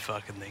stupid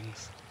fucking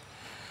things.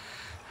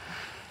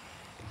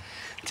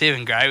 It's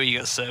even great when you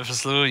got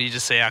surface lure and you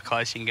just see how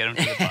close you can get them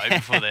to the boat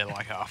before they're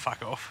like, oh,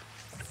 fuck off.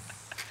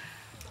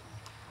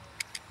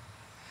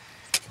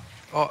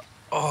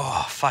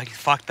 Oh,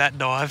 fuck, that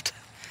dived.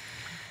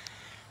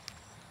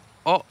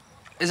 Oh,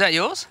 is that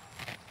yours?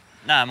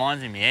 No,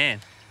 mine's in my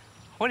hand.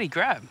 What did he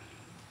grab?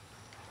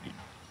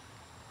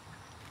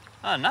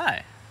 Oh, no.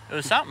 It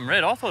was something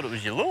red. I thought it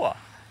was your lure.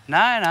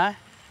 No.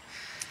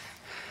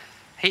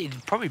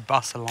 He'd probably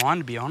bust a line,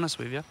 to be honest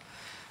with you.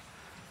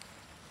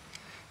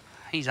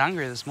 He's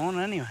hungry this morning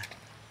anyway.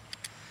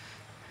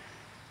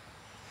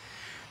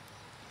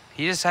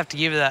 You just have to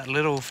give it that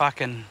little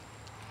fucking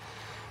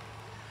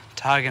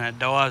tug and it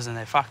dives and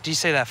they're fucked. Do you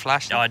see that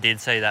flash? Oh, I did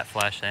see that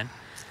flash then.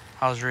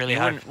 I was really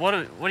hoping. What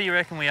do you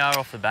reckon we are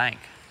off the bank?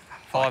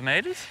 5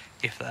 metres?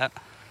 If that.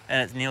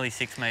 And it's nearly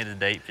 6 metres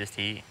deep just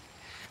here.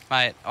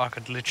 Mate, I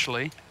could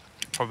literally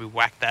probably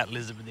whack that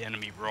lizard with the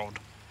enemy rod.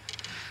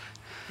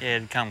 Yeah,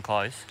 it'd come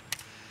close.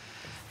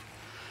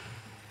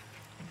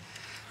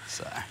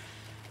 So.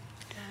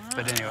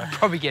 But anyway,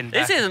 probably getting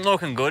back. This isn't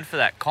looking good for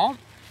that comp.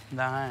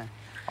 No.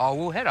 Oh,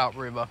 we'll head up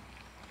river.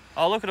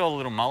 Oh, look at all the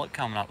little mullet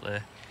coming up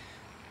there.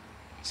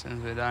 As soon as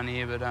we're done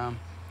here, but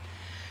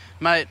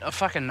mate, I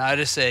fucking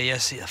noticed there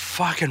yesterday, the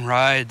fucking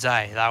roads,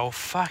 they were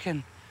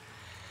fucking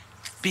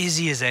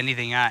busy as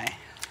anything, They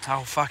were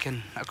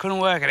fucking, I couldn't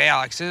work it out,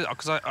 like,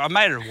 because I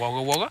made it a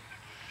Wagga Wagga.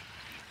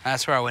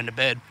 That's where I went to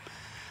bed.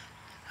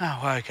 I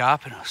woke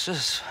up and it was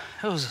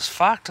just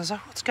fucked. I was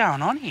like, what's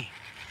going on here?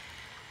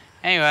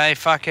 Anyway,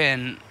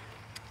 fucking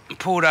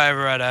pulled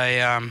over at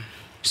a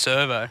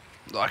servo,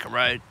 like a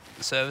road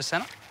service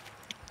centre.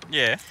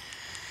 Yeah.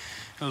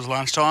 It was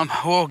lunchtime.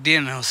 I walked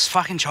in and it was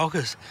fucking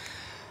chockers.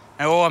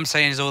 And all I'm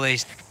seeing is all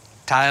these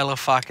Taylor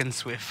fucking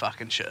Swift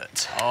fucking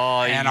shirts.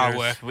 Oh, and I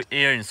work.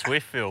 You're in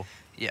Swiftville.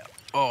 Yeah.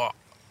 Oh,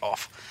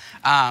 off.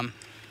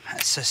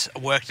 It's just I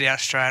worked it out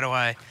straight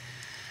away.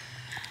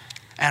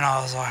 And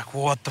I was like,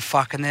 what the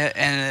fuck? And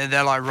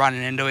they're like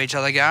running into each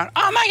other going,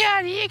 oh my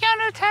God, you're going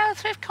to a Taylor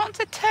Swift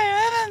concert too?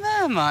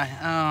 I'm like,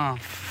 oh,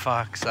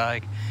 fuck's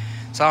sake.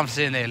 So I'm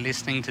sitting there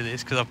listening to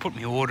this because I put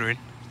my order in.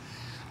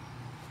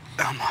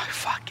 I'm like,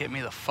 fuck, get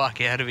me the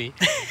fuck out of here.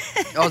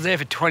 I was there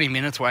for 20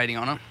 minutes waiting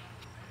on him.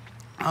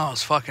 Oh, it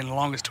was fucking the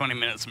longest 20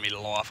 minutes of my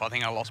life. I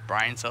think I lost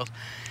brain cells.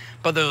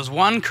 But there was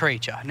one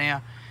creature.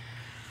 Now,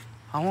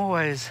 I'm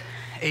always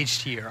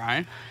each to your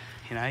own.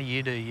 You know,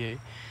 you do you.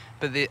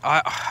 But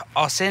I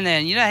was sitting there,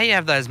 and you know how you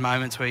have those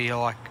moments where you're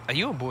like, are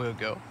you a boy or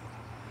girl?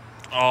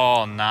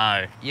 Oh,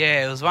 no.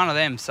 Yeah, it was one of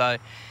them. So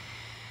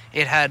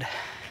it had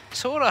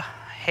sort of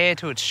hair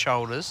to its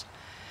shoulders.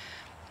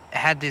 It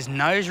had this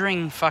nose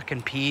ring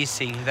fucking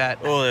piercing that...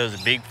 Oh, there was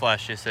a big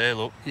flash just there,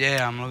 look.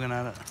 Yeah, I'm looking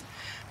at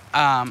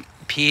it.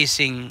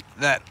 Piercing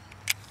that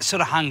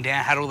sort of hung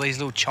down, had all these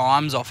little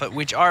chimes off it,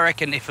 which I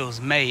reckon if it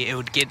was me, it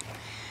would get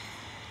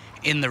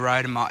in the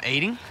road of my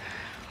eating.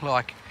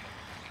 Like,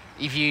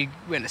 if you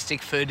went to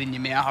stick food in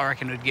your mouth, I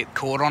reckon it would get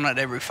caught on it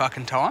every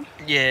fucking time.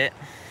 Yeah. It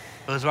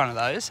was one of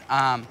those.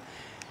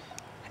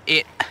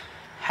 It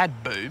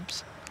had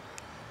boobs,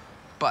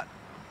 but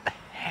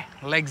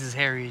legs as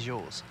hairy as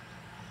yours.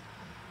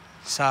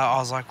 So I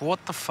was like,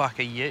 what the fuck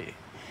are you?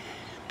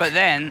 But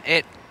then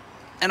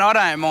and I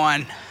don't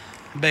mind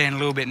being a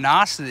little bit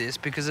nasty to this,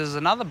 because there's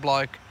another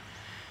bloke,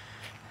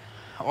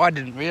 I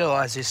didn't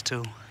realise this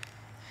till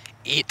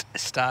it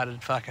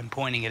started fucking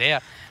pointing it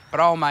out, but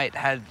old mate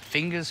had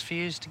fingers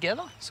fused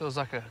together, so it was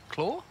like a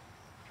claw.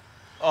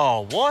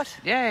 Oh, what?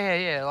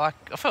 Yeah, like,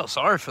 I felt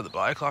sorry for the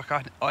bloke, like,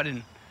 I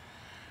didn't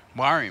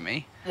worry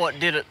me. What,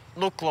 did it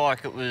look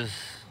like it was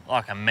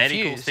like a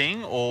medical Fused.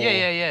 thing, or...?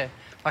 Yeah.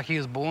 Like he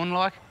was born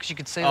like, because you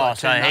could see Oh, like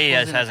so he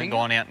hasn't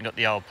gone out and got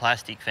the old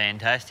plastic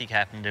fantastic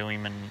happen to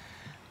him and...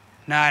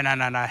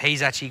 No.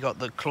 He's actually got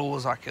the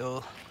claws like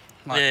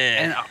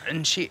yeah.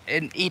 And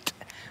it,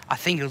 I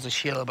think it was a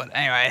Sheila, but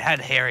anyway, it had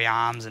hairy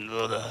arms and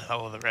all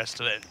the rest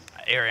of it,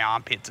 hairy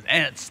armpits,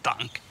 and it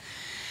stunk.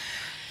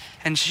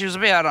 And she was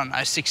about, I don't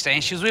know,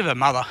 16. She was with her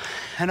mother,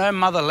 and her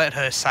mother let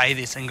her say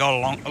this and got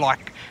along,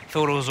 like,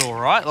 thought it was all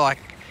right. Like,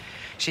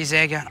 she's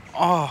there going,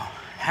 oh,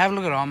 have a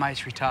look at old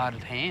mate's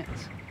retarded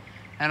hands.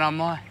 And I'm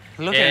like,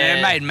 looking at it,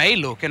 it made me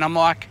look, and I'm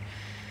like,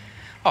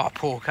 oh,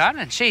 poor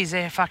cunt. And she's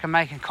there fucking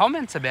making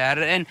comments about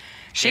it, and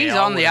she's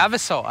on the other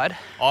side.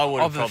 I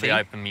would have probably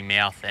opened my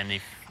mouth then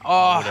if Oh,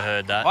 I would have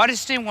heard that. I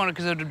just didn't want it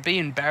because it would be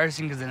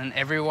embarrassing, because then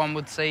everyone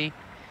would see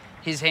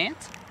his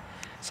hands.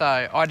 So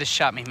I just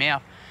shut my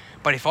mouth.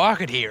 But if I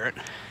could hear it,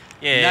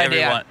 yeah,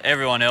 no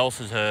everyone else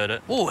has heard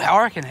it. Oh,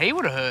 I reckon he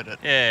would have heard it.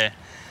 Yeah.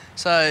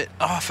 So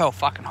I felt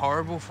fucking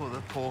horrible for the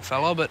poor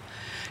fella, but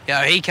you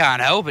know, he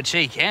can't help it,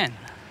 she can.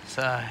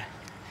 So,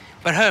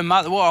 but her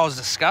mother, what I was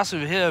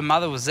discussing with her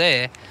mother was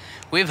there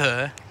with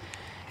her,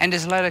 and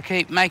just let her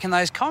keep making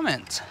those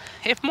comments.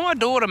 If my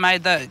daughter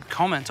made that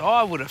comment,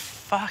 I would have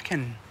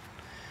fucking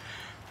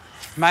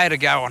made her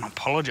go and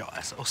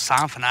apologise or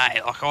something,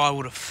 eh? Like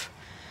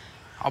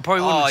I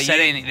probably wouldn't have said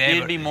anything there.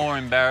 You'd be more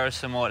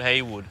embarrassed than what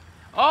he would.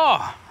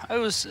 Oh, it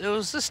was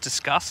just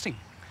disgusting.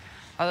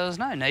 Oh, there was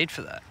no need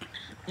for that.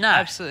 No.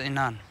 Absolutely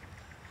none.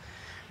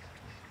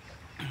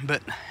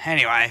 But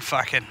anyway,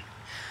 fucking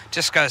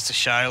just goes to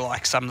show,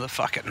 like, some of the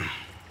fucking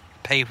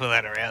people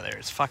that are out there.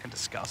 It's fucking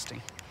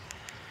disgusting.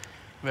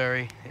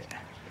 Very, yeah.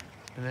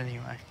 But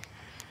anyway.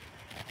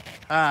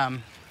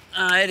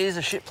 It is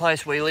a shit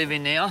place we live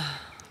in now.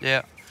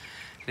 Yeah,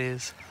 it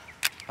is.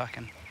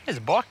 Fucking, there's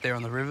a bike there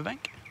on the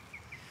riverbank.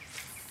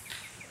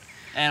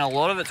 And a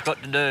lot of it's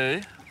got to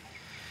do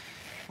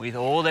with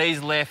all these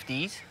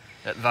lefties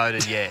that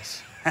voted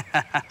yes.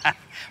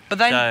 But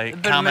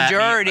the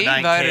majority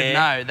voted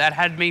no. That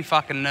had me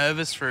fucking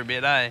nervous for a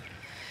bit, eh?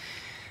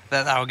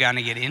 That they were going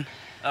to get in.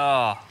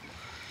 Oh,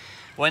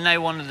 when they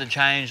wanted to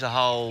change the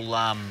whole,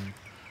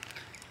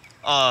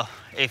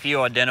 if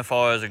you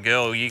identify as a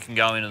girl, you can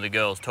go into the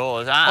girls'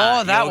 toilets.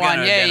 That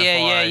one,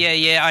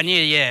 yeah. I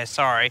knew,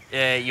 sorry.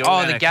 Yeah, you're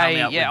going to come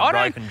out with a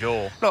broken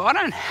jaw. Look, I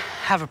don't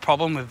have a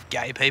problem with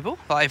gay people.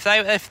 Like,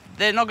 if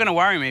they're not going to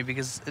worry me,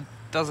 because it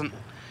doesn't,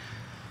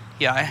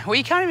 you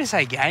can't even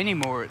say gay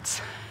anymore.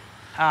 It's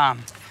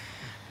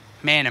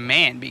man to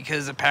man,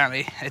 because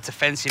apparently it's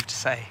offensive to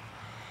say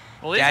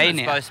well, gay isn't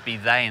it supposed to be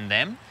they and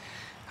them?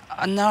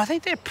 No, I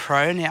think they're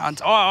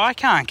pronouns. I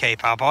can't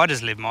keep up. I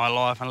just live my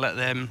life and let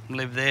them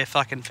live their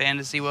fucking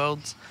fantasy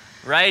worlds.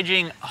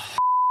 Raging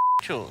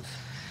chills,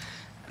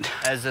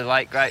 as the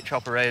late great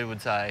Chopper Reed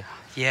would say.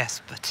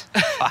 Yes, but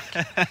fuck.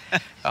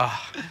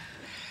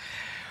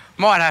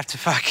 Might have to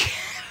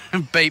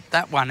fucking beep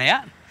that one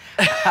out.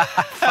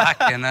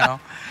 Fucking hell.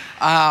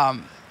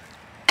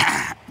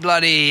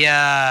 Bloody.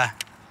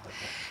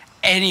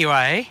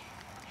 Anyway,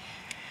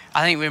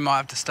 I think we might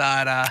have to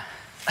start.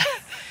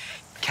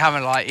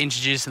 Coming, like,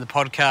 introducing the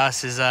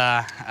podcast is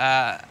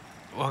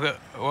we'll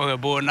go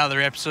aboard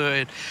another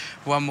episode.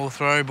 One more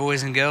throw,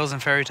 boys and girls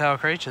and fairy tale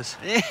creatures.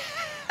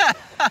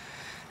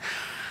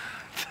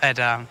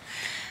 But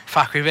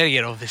fuck, we better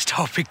get off this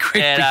topic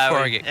quick before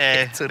I get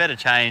cancelled. Better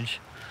change.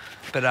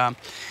 But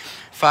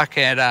fuck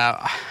it,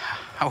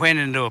 I went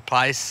into a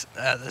place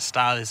at the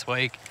start of this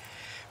week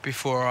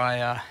before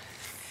I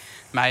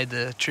made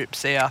the trip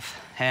south,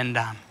 and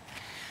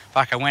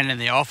fuck, I went in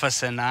the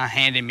office and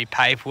handed me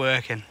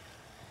paperwork, and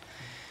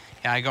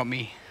I got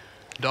me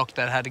dock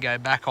that I had to go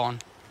back on.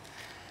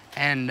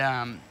 And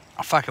I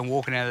fucking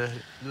walking out of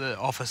the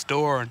office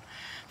door and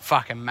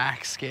fucking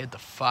Max scared the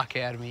fuck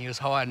out of me. He was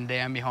hiding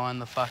down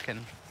behind the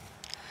fucking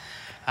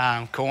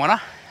corner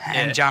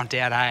and jumped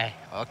out, hey,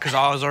 because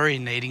I was already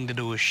needing to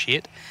do a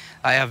shit.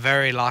 They are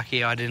very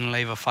lucky I didn't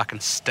leave a fucking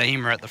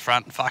steamer at the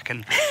front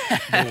fucking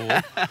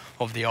door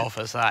of the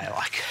office, eh?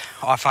 Like,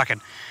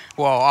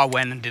 I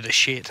went and did a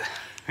shit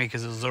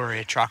because there was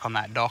already a truck on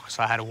that dock,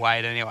 so I had to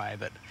wait anyway,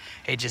 but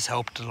he just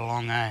helped it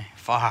along, eh?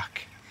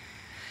 Fuck,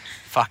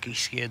 he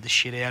scared the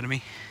shit out of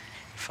me.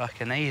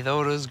 Fucking, he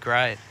thought it was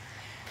great.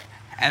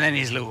 And then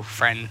his little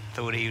friend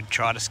thought he would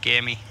try to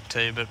scare me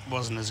too, but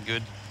wasn't as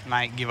good.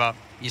 Mate, give up,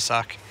 you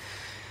suck.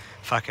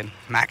 Fucking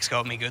Max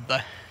got me good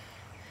though.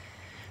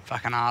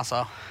 Fucking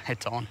arsehole,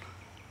 it's on.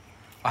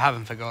 I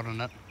haven't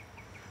forgotten it.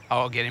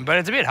 I'll get him, but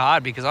it's a bit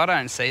hard because I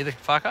don't see the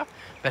fucker,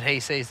 but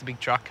he sees the big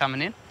truck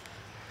coming in.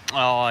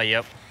 Oh,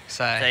 yep.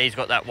 So he's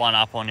got that one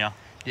up on you.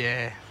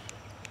 Yeah.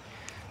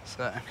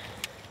 So,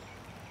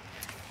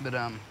 but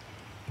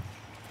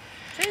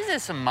Geez,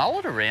 there's some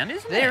mullet around,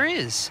 isn't there? There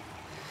is.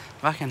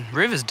 Fucking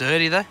river's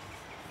dirty though.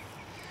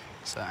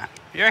 So, I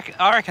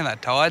reckon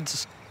that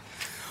tide's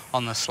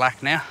on the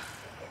slack now.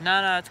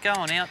 No, it's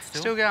going out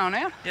still. Still going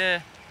out?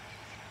 Yeah.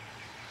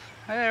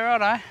 Yeah,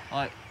 righto.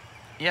 Like,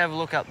 you have a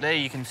look up there,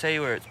 you can see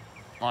where it's,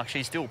 like,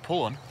 she's still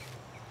pulling.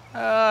 Oh,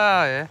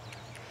 yeah.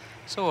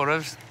 Sort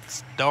of.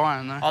 It's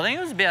dying though. I think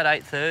it was about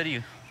 8:30.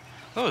 It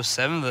was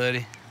 7:30.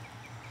 Yeah,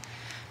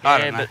 I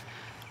don't know. but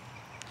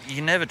you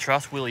can never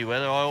trust Willy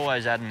weather. I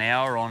always add an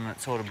hour on,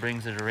 it sort of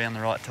brings it around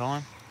the right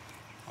time.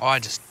 I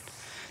just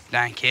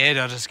don't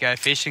care. I just go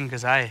fishing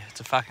because, hey, it's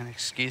a fucking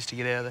excuse to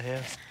get out of the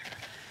house.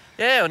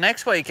 Yeah, well,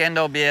 next weekend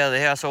I'll be out of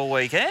the house all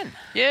weekend.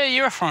 Yeah,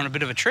 you're off on a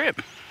bit of a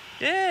trip.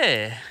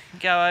 Yeah,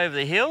 go over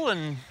the hill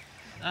and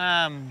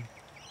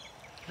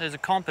there's a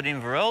comp at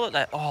Inverell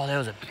that there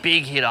was a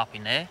big hit up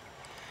in there.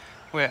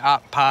 We're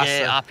up past.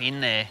 Yeah, up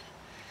in there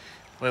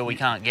where we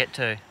can't get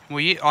to.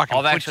 Well,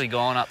 I've actually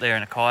gone up there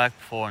in a kayak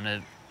before and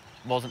it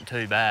wasn't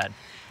too bad.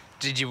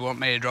 Did you want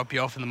me to drop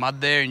you off in the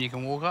mud there and you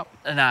can walk up?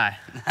 No,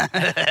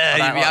 I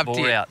don't like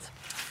bull routes.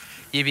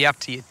 You'd be up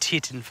to your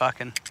tit and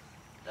fucking.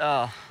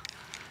 Oh,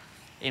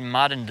 in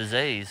mud and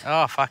disease.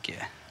 Oh, fuck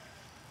yeah.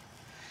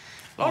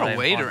 A lot of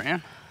weed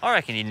around. I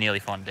reckon you'd nearly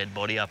find a dead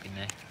body up in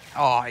there.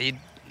 Oh, you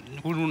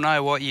wouldn't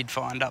know what you'd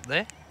find up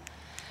there.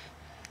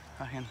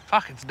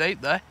 Fuck, it's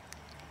deep though.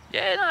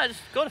 Yeah, no, it's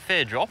got a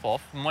fair drop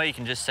off from where you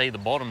can just see the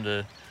bottom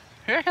to...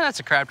 You reckon that's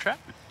a crab trap?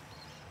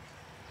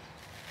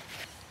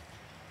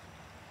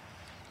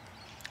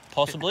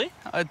 Possibly.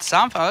 It's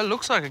something. It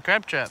looks like a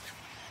crab trap.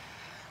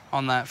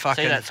 On that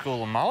fucking... See that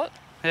school of mullet?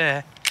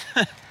 Yeah.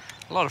 A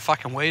lot of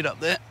fucking weed up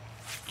there.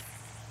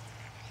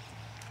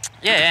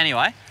 Yeah,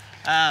 anyway.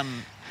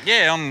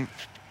 Yeah, I'm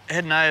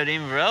heading over to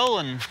Inverell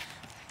and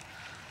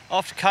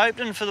off to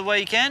Copeton for the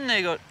weekend.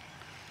 They got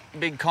a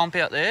big comp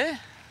out there.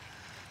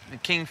 The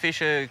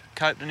Kingfisher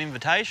Copeton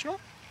Invitational.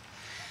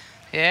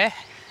 Yeah.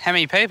 How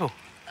many people?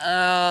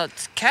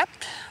 It's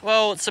capped.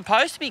 Well, it's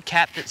supposed to be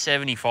capped at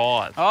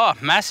 75. Oh,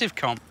 massive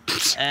comp.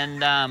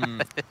 And,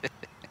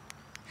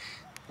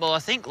 well, I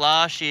think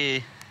last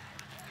year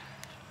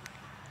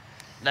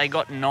they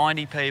got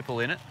 90 people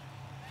in it.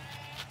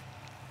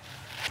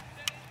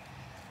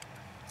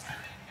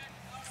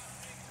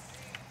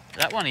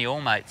 That one of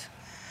your mates?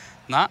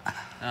 Nah.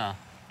 Oh.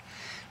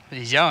 But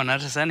he's yelling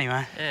at us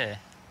anyway. Yeah.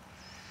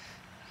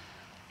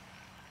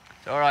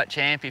 It's all right,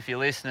 champ, if you're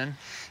listening.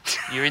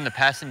 You're in the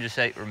passenger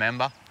seat,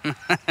 remember?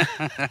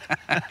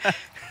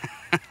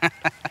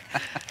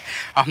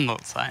 I'm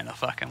not saying a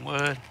fucking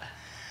word.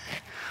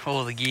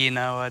 All the gear,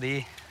 no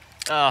idea.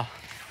 Oh.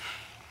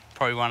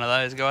 Probably one of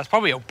those guys.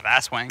 Probably a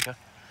bass wanker.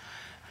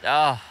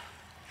 Oh,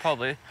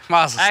 probably.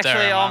 Might as well stir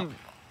Actually, him up.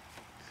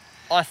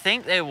 I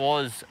think there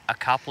was a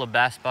couple of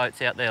bass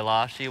boats out there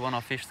last year when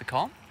I fished the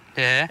comp.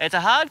 Yeah. It's a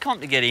hard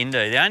comp to get into.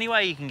 The only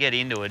way you can get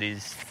into it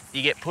is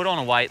you get put on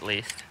a wait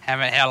list.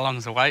 How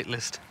long's the wait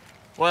list?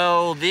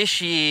 Well,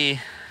 this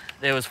year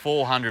there was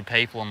 400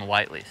 people on the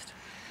wait list.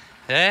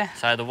 Yeah?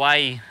 So the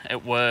way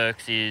it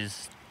works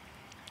is,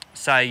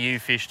 say you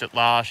fished it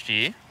last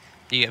year.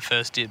 You get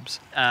first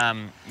dibs.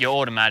 You're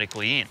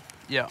automatically in.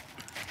 Yeah.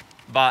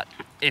 But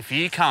if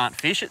you can't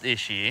fish it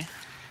this year,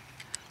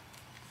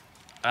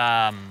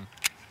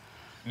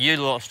 you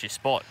lost your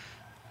spot.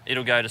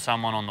 It'll go to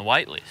someone on the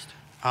wait list.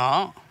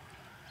 Oh.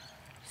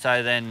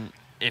 So then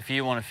if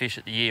you want to fish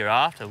it the year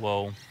after,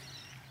 well,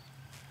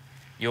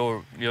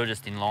 you're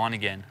just in line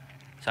again.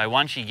 So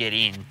once you get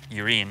in,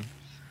 you're in.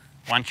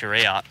 Once you're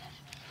out,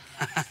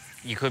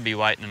 you could be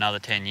waiting another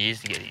 10 years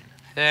to get in.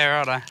 Yeah,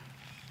 righto.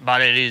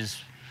 But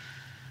it'd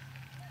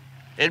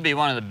be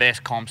one of the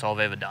best comps I've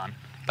ever done.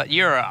 But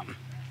you're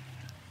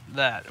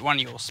that one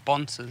of your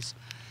sponsors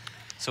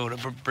sort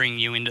of bring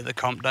you into the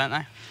comp, don't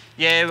they?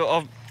 Yeah,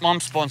 but I'm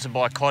sponsored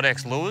by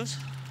Codex Lures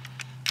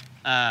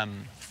over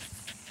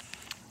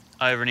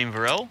in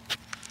Inverell.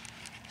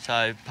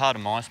 So part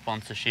of my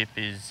sponsorship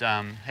is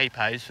he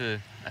pays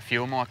for a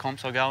few of my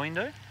comps I go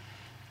into.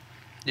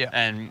 Yeah.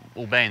 And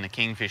will be in the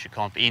Kingfisher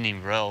comp in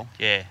Inverell.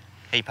 Yeah,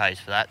 he pays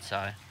for that,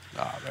 so.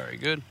 Oh, very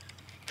good.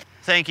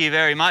 Thank you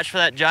very much for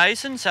that,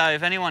 Jason. So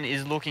if anyone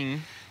is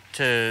looking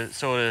to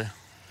sort of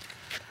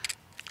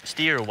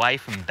steer away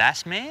from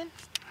Bassman,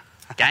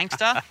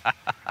 Gangster,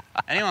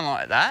 anyone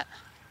like that,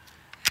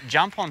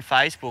 jump on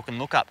Facebook and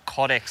look up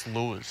Codex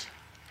Lures.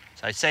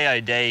 So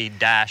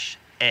COD-X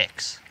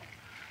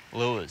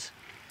lures.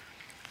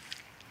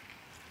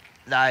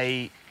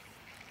 They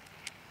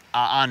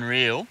are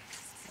unreal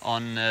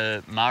on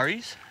the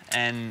Murrays,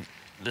 and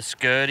the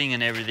skirting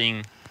and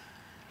everything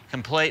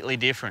completely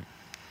different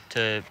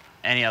to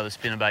any other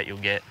spinnerbait you'll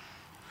get.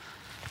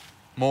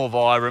 More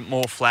vibrant,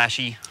 more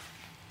flashy,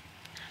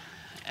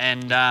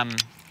 and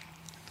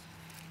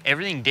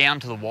everything down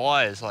to the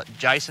wires. Like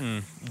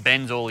Jason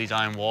bends all his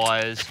own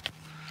wires,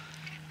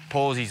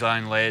 pours his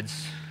own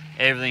leads,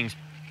 everything's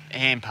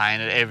hand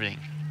painted, everything.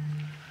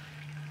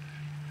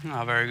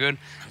 Oh, very good.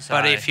 So,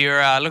 But if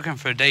you're looking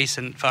for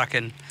decent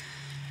fucking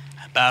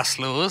bass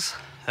lures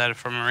that are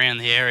from around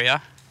the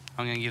area,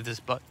 I'm going to give this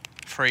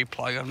free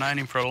plug. I've known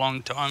him for a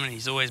long time and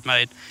he's always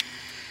made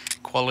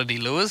quality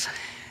lures.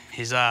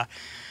 He's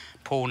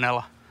Paul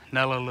Nella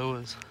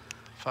Lures.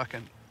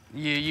 Fucking,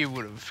 you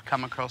would have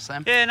come across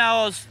them. yeah,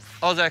 no,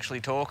 I was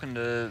actually talking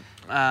to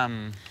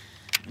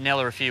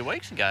Nella a few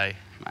weeks ago.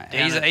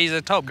 Mate, he's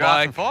a top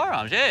Grafton bloke.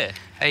 Firearms, yeah.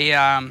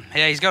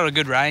 He's got a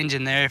good range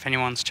in there if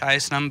anyone's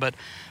chasing him. But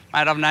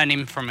mate, I've known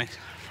him from a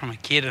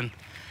kid, and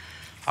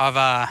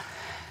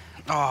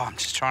I'm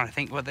just trying to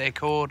think what they're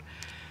called.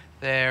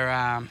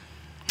 They're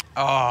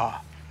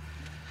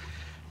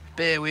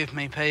bear with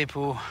me,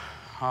 people.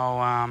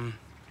 Well,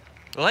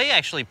 he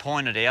actually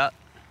pointed out.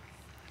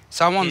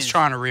 Someone's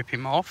trying to rip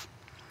him off.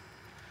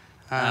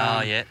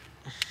 Yeah.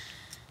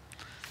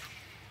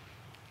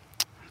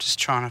 I'm just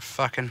trying to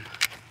fucking.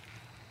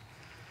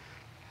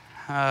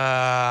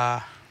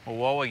 Well,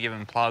 while we're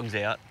giving plugs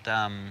out,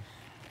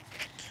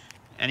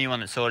 anyone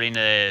that's sort of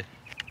into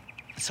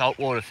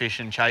saltwater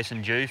fishing,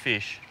 chasing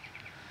jewfish,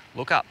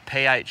 look up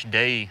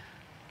PhD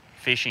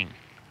Fishing.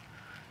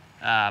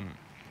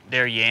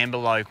 They're a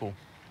Yamba local.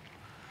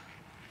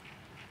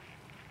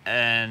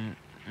 And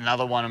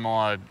another one of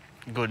my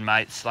good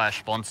mates /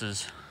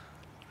 sponsors,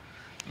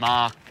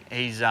 Mark,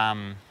 he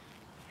started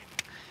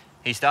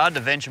to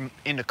venture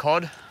into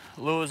cod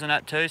lures and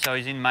that too, so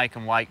he's in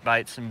making wake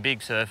baits, some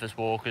big surface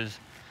walkers,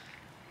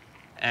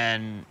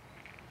 and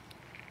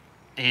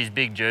his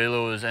big dew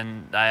lures,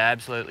 and they're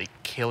absolutely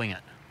killing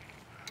it.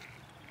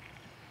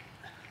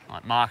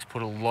 Like Mark's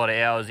put a lot of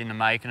hours into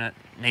making it,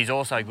 and he's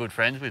also good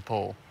friends with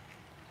Paul.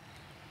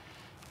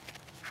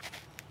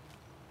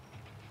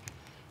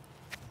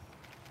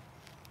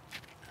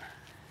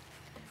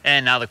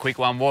 And another quick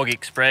one, Wog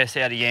Express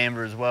out of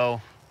Yamba as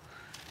well.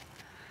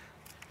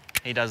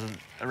 He does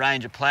a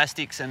range of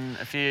plastics and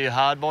a few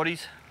hard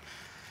bodies.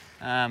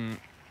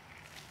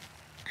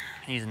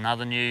 He's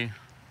another new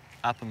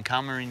up and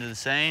comer into the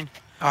scene.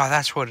 Oh,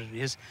 that's what it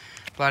is.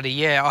 Bloody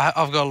yeah,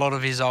 I've got a lot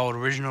of his old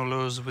original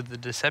lures with the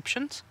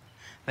Deceptions.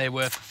 They're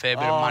worth a fair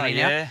bit of money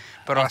now.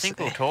 But I think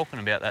we were talking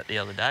about that the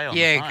other day on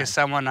the phone. because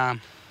someone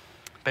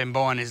been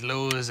buying his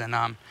lures and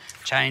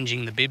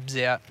changing the bibs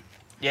out.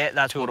 Yeah,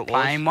 that's to what a it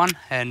was. plain one,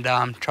 and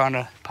trying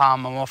to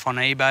palm them off on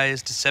eBay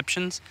as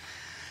Deceptions.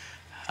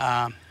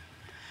 So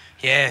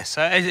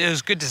it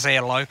was good to see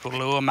a local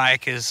lure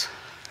maker's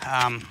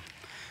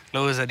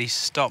lures that he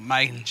stopped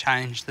making,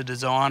 changed the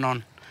design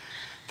on,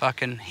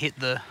 fucking hit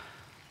the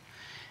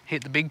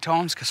big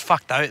times. Because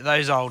fuck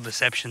those old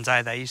Deceptions,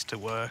 they used to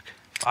work.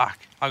 Fuck,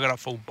 I got a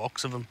full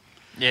box of them.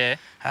 Yeah.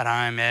 At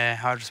home, yeah.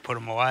 I just put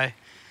them away.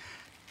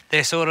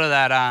 They're sort of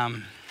that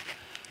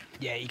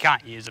you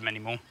can't use them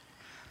anymore.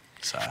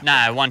 So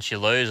No, once you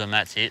lose them,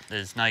 that's it.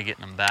 There's no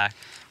getting them back.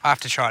 I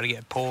have to try to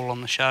get Paul on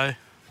the show.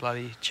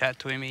 Bloody chat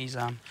to him. He's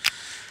Well,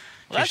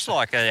 that's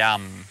like a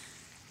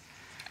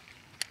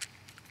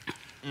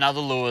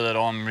another lure that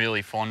I'm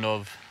really fond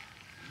of.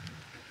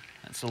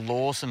 It's a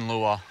Lawson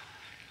lure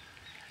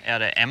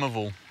out of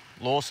Emerville,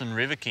 Lawson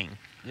River King.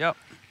 Yep.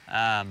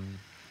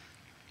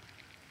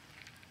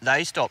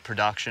 They stopped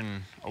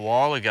production a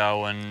while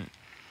ago, and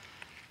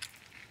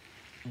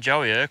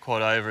Joey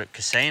Urquhart over at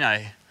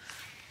Casino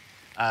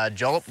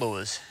Jollop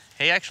Lures,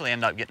 he actually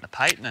ended up getting a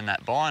patent in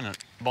that,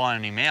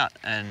 buying him out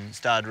and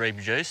started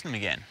reproducing them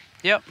again.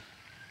 Yep.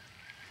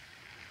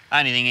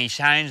 Only thing he's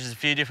changed is a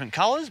few different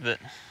colours, but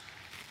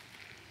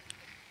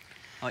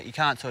like you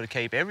can't sort of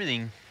keep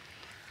everything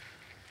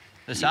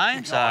the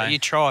same. So you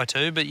try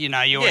to, but you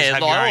always have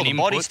like your all own the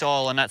input. body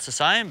style and that's the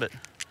same, but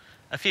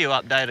a few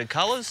updated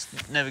colours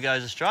never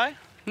goes astray.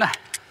 No,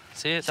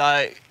 see it.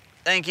 So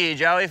thank you,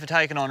 Joey, for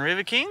taking on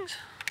River Kings.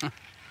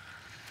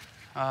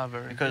 Oh,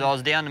 very Because good. I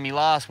was down to my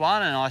last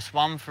one and I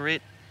swum for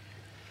it,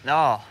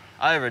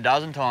 over a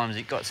dozen times.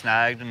 It got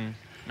snagged, and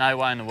no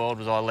way in the world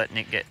was I letting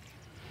it get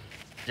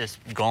just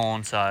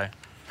gone, so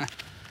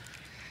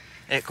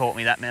it caught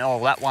me that many.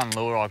 Oh, that one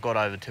lure I got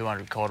over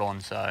 200 cod on,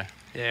 so.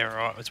 Yeah,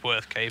 right, it's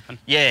worth keeping.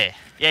 Yeah,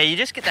 you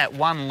just get that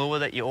one lure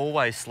that you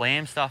always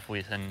slam stuff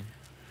with, and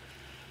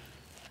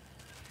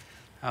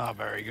Oh,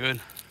 very good.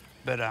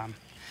 But,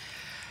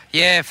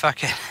 yeah,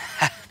 fucking...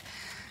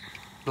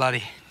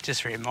 bloody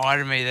just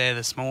reminded me there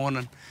this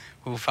morning.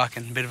 We were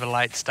fucking a bit of a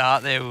late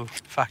start there. You were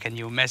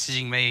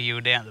messaging me, you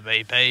were down at the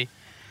BP.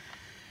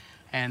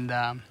 And,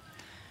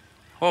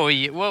 what were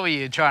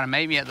you trying to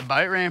meet me at the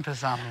boat ramp or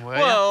something, were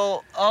you?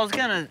 Well, I was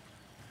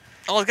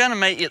gonna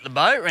meet you at the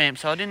boat ramp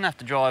so I didn't have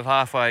to drive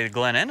halfway to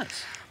Glen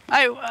Ennis.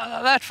 Hey,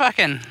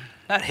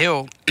 that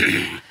hill,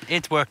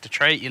 it's worked a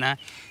treat, you know.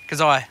 Because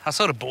I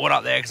sort of bought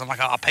up there because I'm like,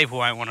 oh, people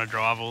won't want to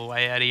drive all the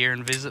way out of here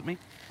and visit me.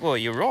 Well,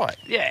 you're right.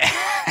 Yeah.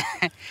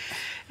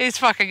 It's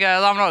fucking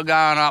goes, I'm not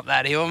going up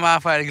that hill, I'm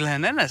halfway to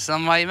Glen Ennis.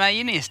 I'm like, mate,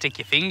 you need to stick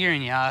your finger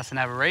in your ass and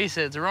have a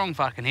reset. It's the wrong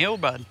fucking hill,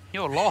 bud.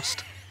 You're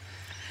lost.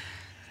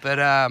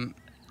 But,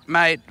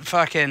 mate,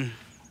 fucking...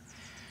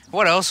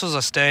 What else was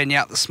I stirring you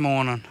up this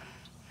morning?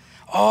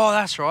 Oh,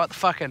 that's right,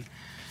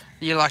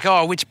 You're like,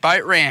 oh, which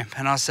boat ramp?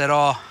 And I said,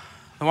 oh,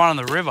 the one on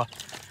the river.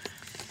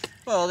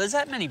 Well, there's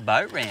that many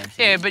boat ramps.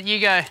 Yeah, but you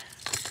go,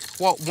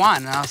 what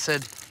one? And I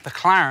said, the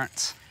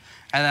Clarence.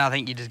 And then I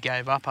think you just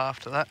gave up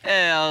after that.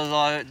 Yeah, I was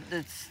like,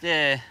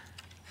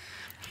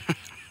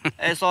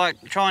 it's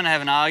like trying to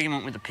have an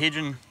argument with a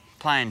pigeon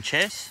playing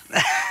chess.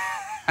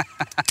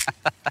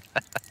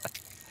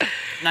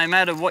 No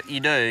matter what you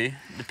do,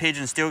 the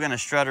pigeon's still going to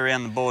strut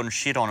around the board and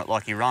shit on it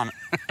like you run it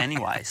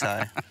anyway,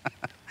 so...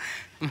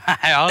 Mate,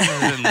 I was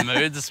just in the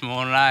mood this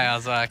morning, I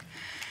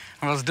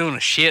was doing a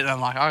shit and I'm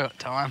like, I got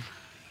time.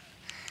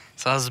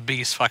 So I was the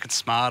biggest fucking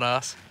smart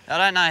ass. I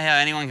don't know how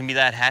anyone can be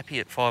that happy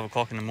at 5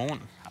 o'clock in the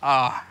morning.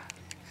 Oh,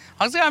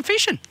 I was going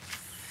fishing.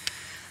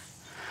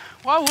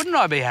 Why wouldn't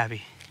I be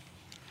happy?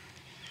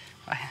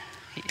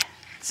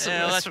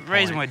 That's the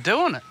reason we're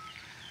doing it.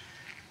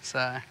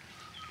 So,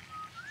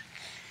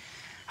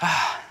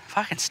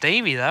 fucking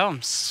Stevie though,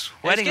 I'm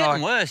sweating. It's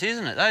getting worse,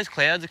 isn't it? Those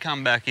clouds have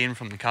come back in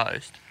from the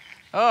coast.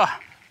 Oh,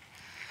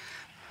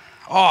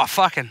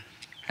 fucking.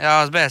 Yeah,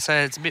 I was about to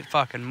say it's a bit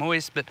fucking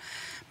moist, but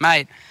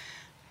mate.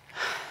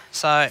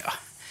 So, I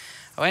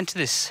went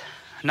to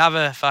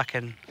another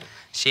fucking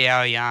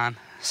shower yarn.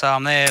 So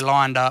I'm there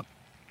lined up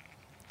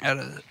at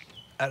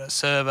a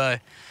servo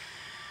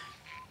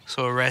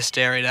sort of rest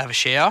area to have a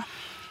shower.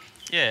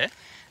 Yeah.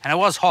 And it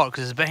was hot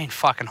because it's been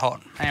fucking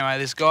hot. Anyway,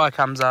 this guy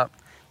comes up,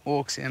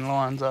 walks in,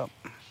 lines up,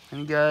 and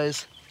he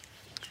goes,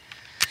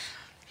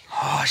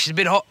 oh, she's a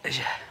bit hot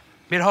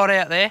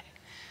out there. I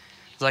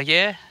was like,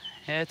 yeah,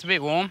 it's a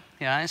bit warm.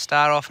 You know,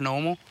 start off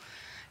normal.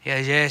 He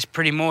goes, yeah, it's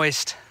pretty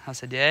moist. I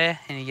said, yeah.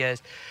 And he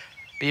goes,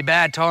 be a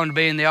bad time to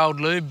be in the old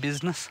lube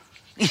business.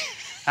 And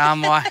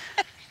I'm like,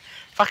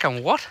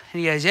 fucking what?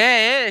 And he goes,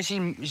 yeah,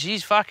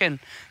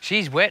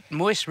 she's wet,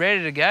 moist,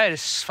 ready to go.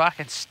 Just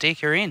fucking stick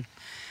her in.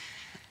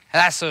 And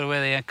that's sort of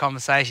where the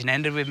conversation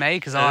ended with me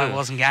because I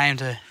wasn't game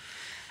to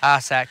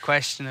ask that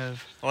question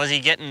of... Was he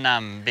getting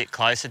a bit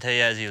closer to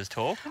you as he was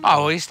talking? Oh,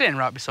 well, he's standing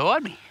right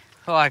beside me.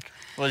 Like...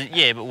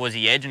 but was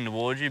he edging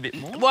towards you a bit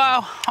more?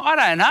 Well, I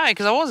don't know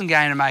because I wasn't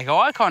going to make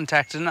eye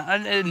contact and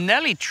it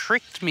nearly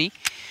tricked me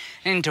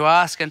into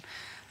asking,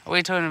 are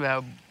we talking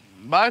about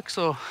blokes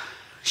or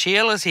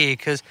Sheilas here?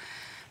 Because,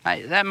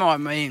 mate, that might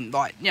mean,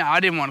 like, you know, I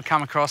didn't want to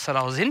come across that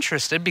I was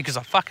interested because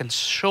I fucking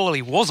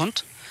surely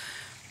wasn't.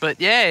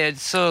 But, yeah, it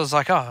sort of was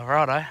like, oh,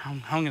 righto,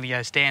 I'm going to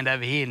go stand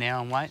over here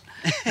now and wait.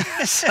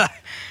 So,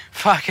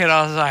 fuck it,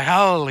 I was like,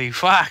 holy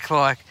fuck,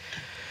 like,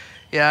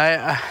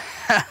 yeah,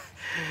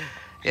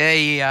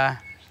 yeah,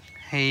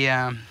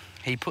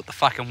 he put the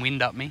fucking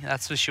wind up me,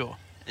 that's for sure.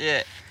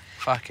 Yeah.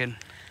 Fucking,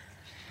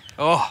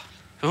 oh.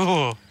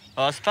 Well,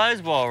 I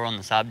suppose while we're on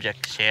the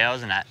subject of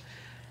showers and that,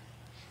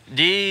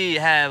 do you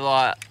have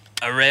like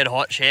a red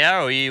hot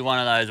shower or are you one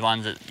of those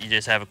ones that you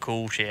just have a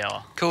cool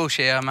shower? Cool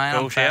shower, mate.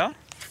 Cool shower?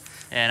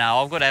 Yeah, no,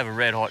 I've got to have a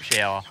red hot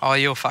shower. Oh,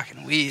 you're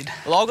fucking weird.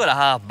 Well, I've got a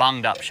half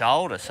bunged up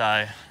shoulder,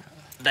 so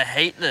the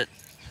heat that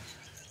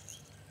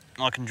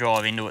I can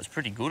drive into it's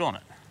pretty good on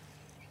it.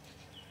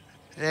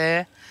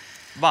 Yeah.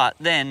 But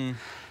then,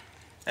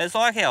 it's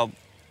like how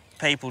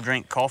people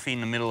drink coffee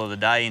in the middle of the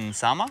day in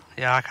summer.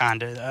 Yeah, I can't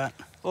do that.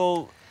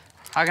 Well,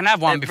 I can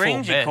have one before bed. It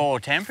brings your core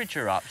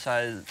temperature up,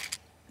 so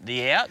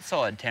the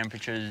outside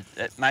temperature,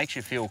 it makes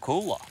you feel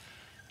cooler.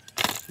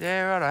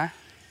 Yeah, righto.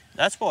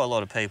 That's why a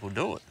lot of people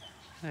do it.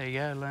 There you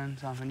go, learn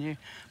something new.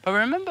 But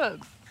remember,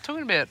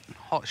 talking about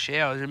hot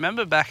showers,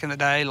 remember back in the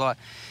day, like,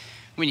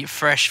 when you're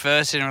fresh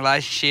first in a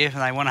relationship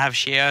and they want to have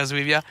showers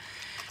with you,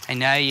 and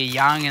now you're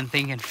young and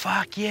thinking,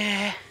 fuck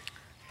yeah.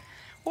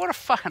 What a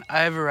fucking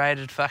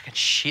overrated fucking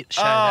shit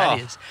show that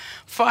is.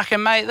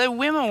 Fucking, mate, the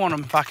women want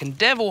them fucking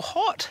devil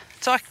hot.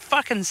 It's like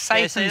fucking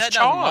Satan's child. That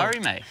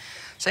doesn't worry me.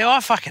 See,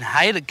 I fucking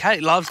hate it.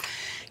 Kate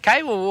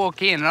will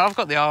walk in, and I've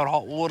got the old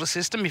hot water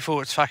system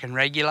before it's fucking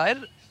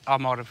regulated. I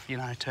might have, you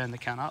know, turned the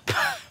cunt up.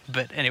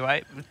 But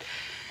anyway,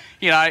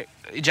 you know,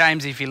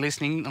 James, if you're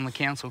listening on the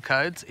council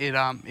codes,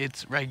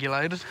 it's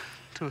regulated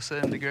to a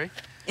certain degree.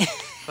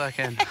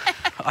 Fucking,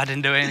 I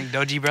didn't do anything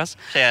dodgy, bros.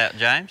 Shout out,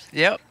 James.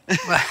 Yep.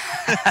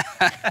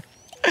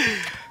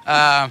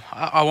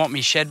 I want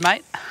me shed,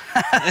 mate.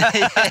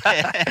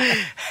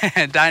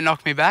 Don't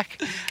knock me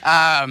back.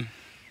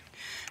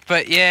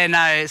 But yeah,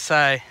 no,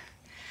 so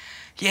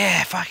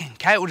yeah, fucking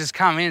Kate will just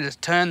come in and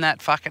just turn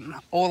that fucking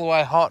all the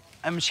way hot.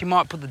 I mean, she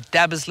might put the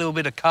dabbers little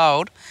bit of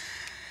cold.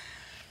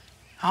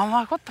 I'm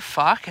like, what the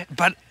fuck?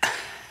 But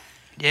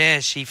yeah,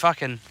 she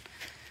fucking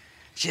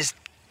just.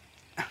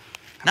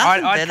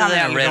 Nothing I'd better come than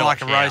out a looking red hot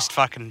like a shower. roast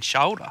fucking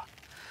shoulder.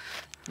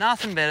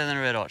 Nothing better than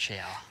a red hot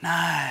shower.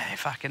 No,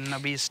 fucking,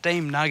 there'll be a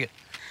steamed nugget.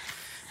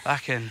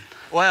 Fucking.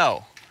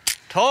 Well,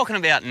 talking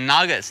about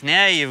nuggets,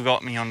 now you've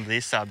got me onto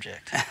this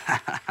subject.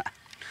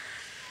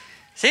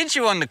 Since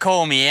you wanted to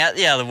call me out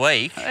the other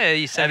week Yeah,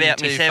 you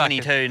about me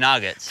 72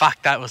 nuggets.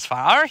 Fuck, that was fun.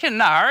 I reckon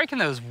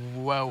there was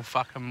well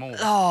fucking more.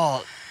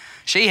 Oh,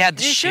 She had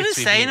the you should have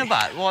shits with seen you. her,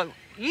 but like,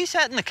 you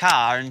sat in the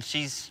car and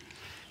she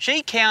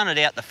counted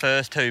out the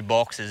first 2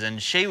 boxes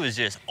and she was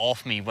just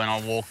off me when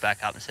I walked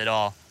back up and said,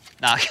 oh,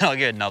 no, can I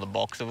get another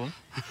box of them?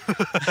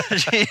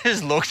 She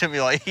just looked at me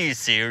like, are you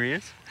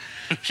serious?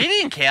 She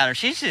didn't count them.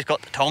 She's just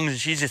got the tongs and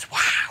she's just wah,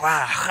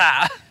 wah,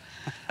 wah.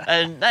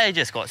 And they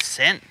just got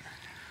sent.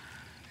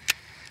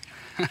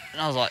 And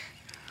I was like,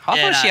 I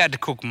yeah, thought she no. had to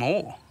cook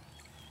more.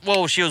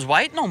 Well, she was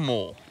waiting on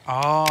more.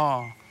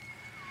 Oh.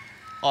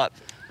 Like,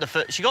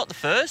 she got the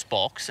first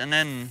box and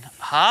then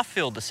half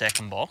filled the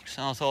second box.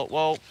 And I thought,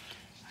 well,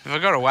 If I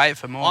got to wait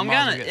for more, I'm I might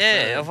as gonna, well get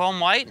yeah, through. if I'm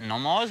waiting, I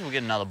might as well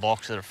get another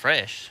box that are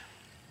fresh.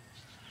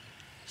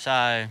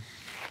 So,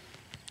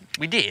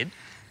 we did.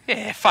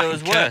 Yeah, fucking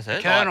was worth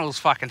it, Colonel's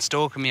fucking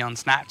stalking me on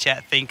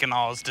Snapchat thinking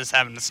I was just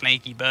having a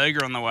sneaky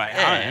burger on the way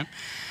Yeah. home.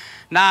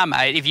 Nah,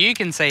 mate, if you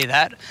can see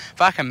that,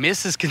 fucking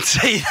missus can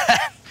see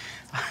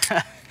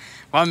that.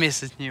 My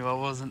missus knew I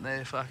wasn't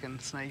there fucking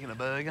sneaking a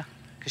burger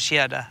because she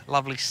had a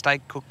lovely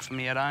steak cooked for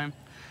me at home.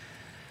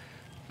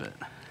 But,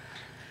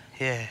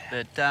 yeah.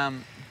 But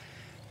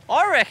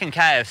I reckon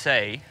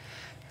KFC,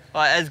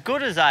 like as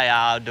good as they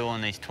are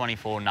doing these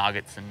 24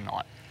 nuggets and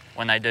like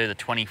when they do the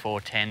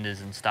 24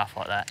 tenders and stuff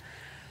like that,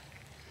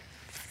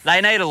 they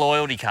need a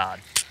loyalty card.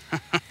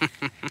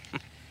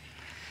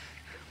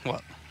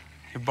 What?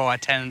 You buy a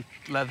 10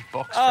 leather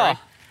box Oh,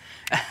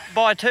 free?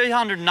 buy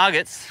 200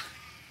 nuggets,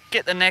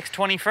 get the next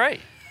 20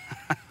 free.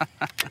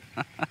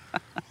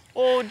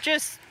 Or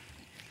just,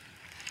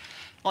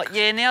 like,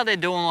 yeah, now they're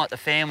doing like the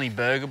family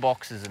burger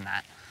boxes and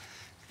that.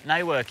 And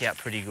they work out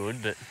pretty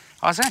good, but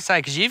I was going to say,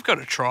 because you've got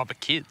a tribe of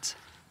kids.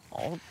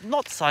 oh,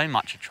 not so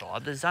much a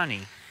tribe. There's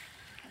only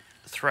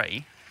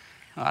 3.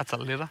 Oh, that's a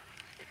litter.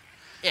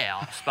 Yeah,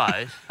 I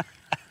suppose.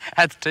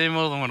 That's 2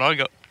 more than what I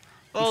got.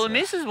 Well, the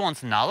missus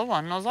wants another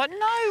one. And I was like,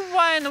 no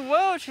way in the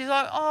world. She's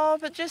like, oh,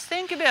 but just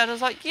think about it. I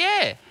was like,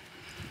 yeah,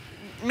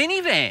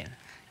 minivan.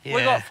 Yeah.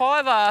 We got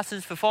 5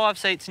 asses for 5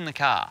 seats in the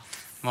car.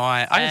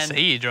 I can And-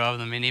 see you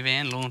driving the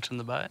minivan, launching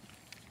the boat.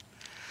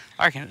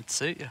 I reckon it'd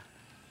suit you.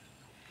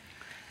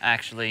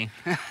 Actually,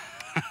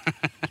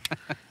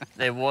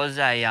 there was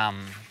a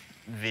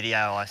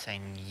video I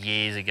seen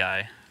years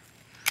ago,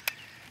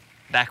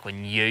 back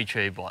when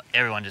YouTube, like,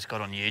 everyone just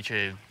got on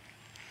YouTube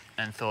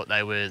and thought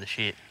they were the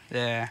shit.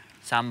 Yeah.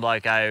 Some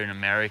bloke over in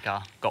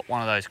America got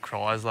one of those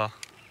Chrysler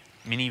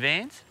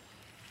minivans,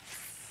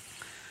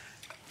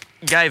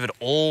 gave it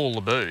all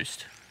the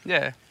boost,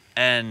 Yeah.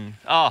 and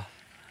oh,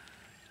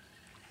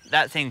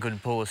 that thing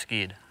could pull a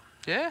skid.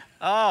 Yeah?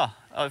 Oh,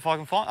 if I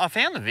can find, I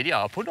found the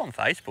video. I put it on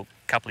Facebook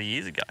a couple of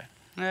years ago.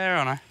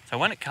 Yeah, I know. So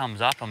when it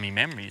comes up on my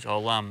memories,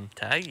 I'll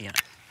tag you in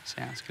it.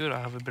 Sounds good. I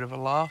have a bit of a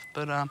laugh,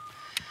 but I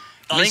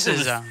think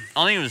missus,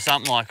 it was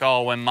something like,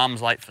 oh, when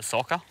mum's late for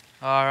soccer.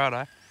 oh,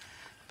 righto.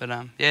 But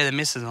yeah, the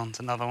missus one's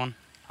another one.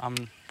 I'm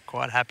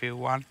quite happy with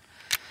one.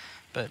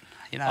 But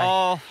you know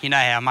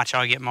how much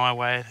I get my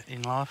way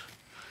in life.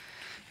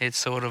 It's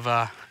sort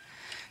of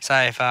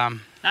say if No,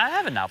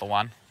 have another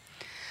one.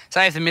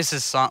 say if the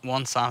missus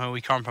wants something,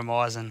 we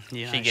compromise and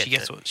you know, She she gets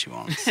gets it. what she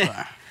wants. So.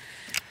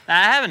 No,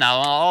 have another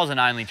one. I was an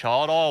only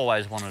child. I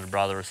always wanted a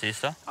brother or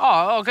sister. Oh,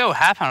 I'll go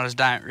happen. I just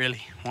don't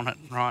really want it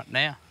right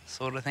now,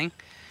 sort of thing.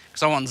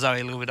 Because I want Zoe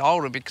a little bit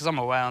older because I'm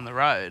away on the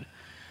road.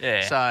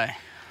 Yeah. So I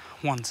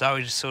want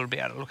Zoe to sort of be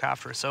able to look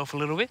after herself a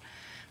little bit.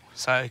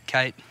 So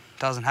Kate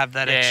doesn't have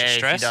that extra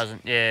stress. she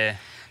doesn't. Yeah.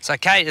 So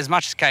Kate, as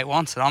much as Kate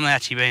wants it, I'm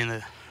actually being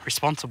the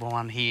responsible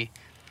one here.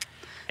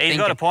 He's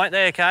got a point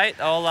there, Kate.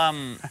 I'll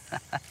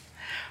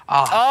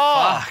Oh,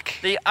 fuck.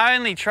 The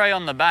only tree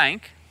on the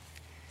bank.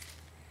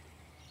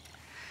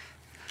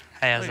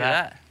 How's Look that?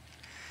 at that.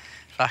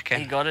 Fucking.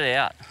 He got it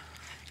out.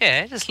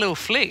 Yeah, just a little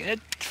flick. It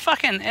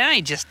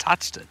only just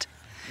touched it.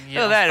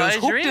 Yeah, Look at that, it was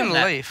suppose you're hooked in the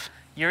that- leaf.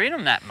 You're in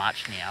them that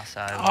much now,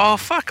 so. Oh,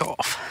 fuck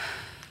off.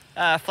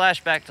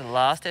 Flashback to the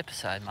last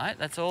episode, mate.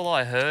 That's all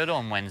I heard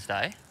on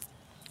Wednesday.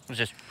 It was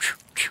just.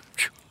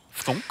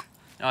 Thunk.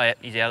 Oh, yeah,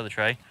 he's out of the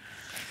tree.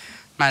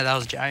 Mate, that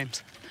was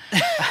James.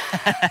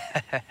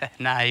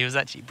 No, he was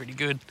actually pretty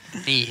good.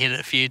 He hit it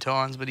a few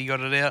times, but he got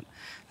it out.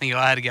 I think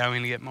I had to go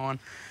in to get mine.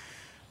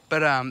 But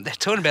they're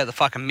talking about the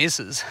fucking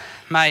missus.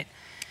 Mate,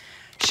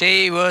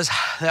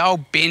 the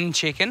old bin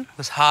chicken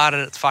was hard at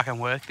its fucking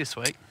work this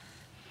week.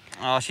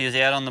 Oh, she was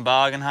out on the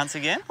bargain hunts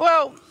again?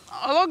 Well,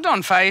 I logged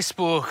on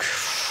Facebook,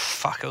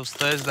 it was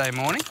Thursday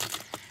morning,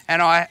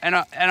 and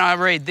I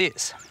read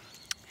this.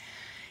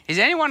 Is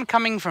anyone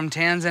coming from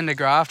Townsend to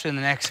Grafton in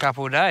the next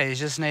couple of days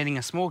just needing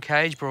a small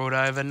cage brought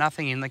over,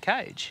 nothing in the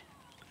cage?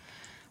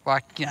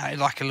 Like, you know,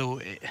 like a little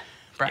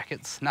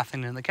brackets,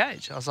 nothing in the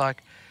cage. I was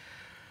like,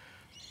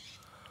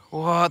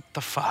 what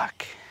the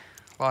fuck?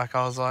 Like,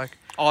 I was like...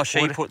 Oh,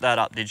 she put that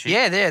up, did she?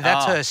 Yeah, there,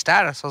 that's her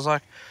status. I was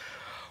like,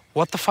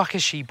 what the fuck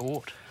has she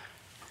bought?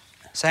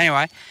 So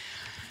anyway,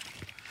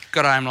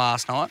 got home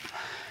last night.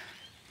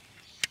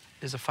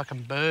 There's a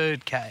fucking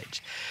bird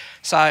cage.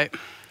 So,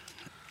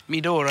 my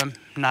daughter,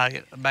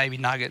 baby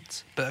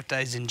Nugget's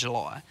birthday's in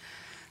July.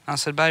 And I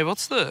said, babe,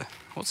 what's the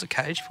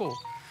cage for?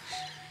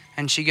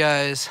 And she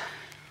goes,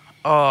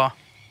 oh,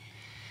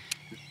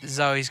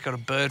 Zoe's got a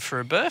bird for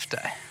her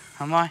birthday.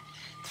 I'm like,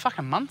 it's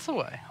fucking months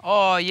away.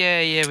 Oh,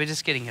 yeah, we're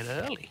just getting it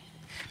early.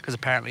 Because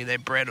apparently they're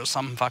bred or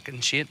some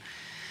fucking shit.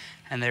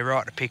 And they're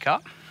right to pick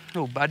up.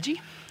 Little budgie.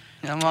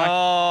 And I'm like...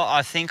 Oh,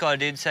 I think I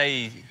did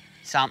see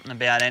something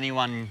about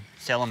anyone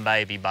selling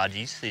baby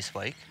budgies this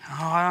week.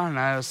 Oh, I don't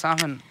know,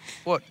 something...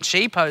 What,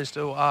 she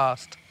posted or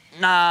asked?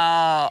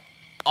 Nah,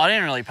 I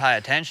didn't really pay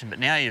attention, but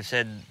now you've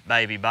said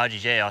baby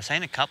budgies, yeah, I've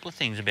seen a couple of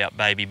things about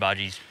baby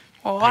budgies.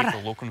 Well,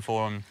 people looking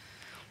for them.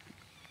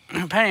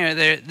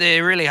 Apparently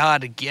they're really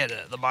hard to get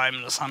at the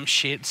moment or some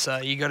shit, so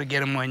you got to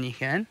get them when you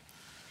can.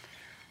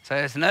 So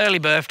it's an early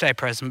birthday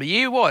present, but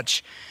you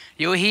watch.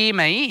 You'll hear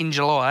me in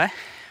July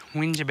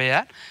whinge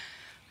about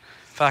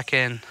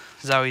fucking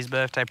Zoe's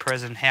birthday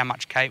present, how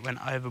much Kate went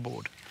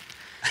overboard.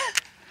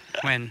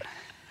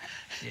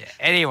 Yeah,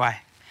 anyway.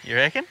 You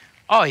reckon?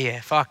 Oh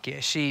yeah, fuck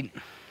yeah.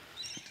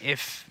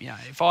 If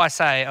I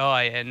say, oh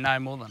yeah, no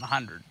more than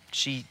 100,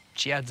 she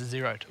adds a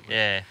 0 to it.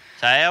 Yeah.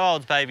 So how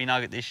old's baby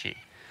Nugget this year?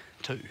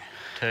 2.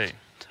 2.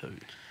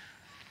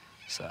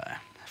 So,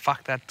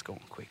 fuck, that's going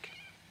quick.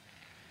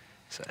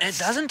 So It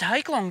doesn't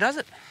take long, does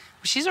it?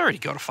 She's already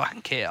got a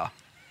fucking cow.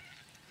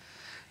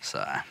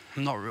 So,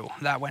 I'm not real.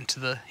 That went to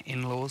the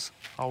in-laws.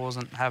 I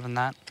wasn't having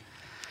that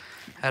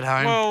at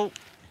home. Well,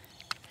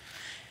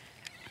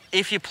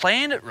 if you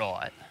planned it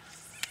right,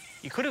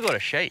 you could have got a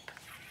sheep.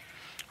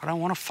 I don't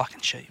want a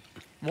fucking sheep.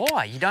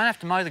 Why? You don't have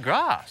to mow the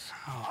grass.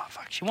 Oh,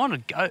 fuck, she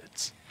wanted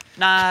goats.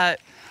 No,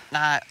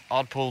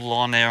 I'd pull the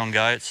line there on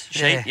goats.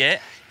 Sheep, yeah.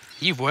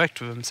 You've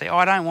worked with them. See,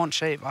 I don't want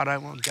sheep. I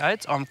don't want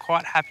goats. I'm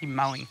quite happy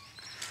mowing.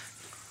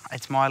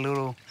 It's my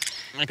little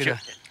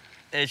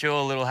It's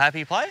your little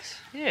happy place?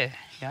 Yeah,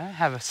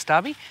 have a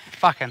stubby.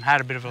 Fucking had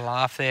a bit of a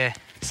laugh there.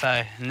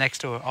 So next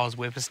to it, I was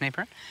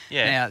whippersnippering.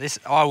 Yeah. Now,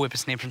 I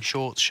whippersnip in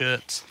shorts,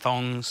 shirts,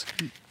 thongs.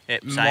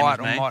 Yep, same might as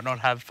me. or might not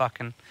have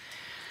fucking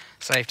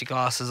safety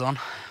glasses on,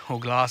 or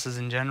glasses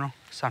in general.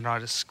 Sometimes I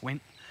just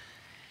squint.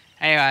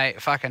 Anyway,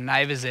 fucking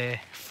neighbours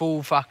there,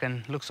 full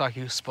fucking, looks like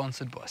he was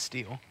sponsored by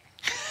Steel,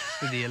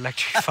 with the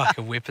electric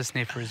fucking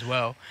whippersnipper as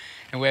well.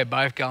 And we're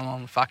both going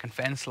on the fucking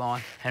fence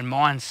line, and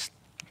mine's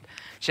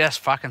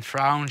just fucking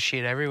throwing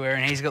shit everywhere,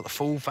 and he's got the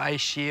full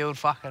face shield,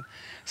 fucking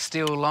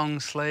Steel long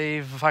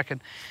sleeve, fucking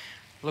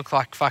look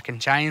like fucking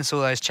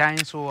chainsaw, those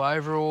chainsaw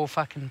overall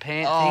fucking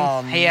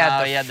pant things. He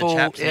had the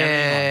chaps and everything.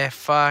 Yeah,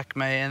 fuck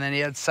me. And then he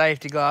had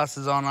safety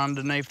glasses on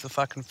underneath the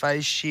fucking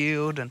face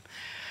shield, and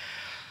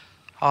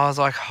I was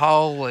like,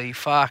 holy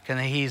fuck. And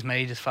then here's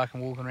me just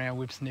fucking walking around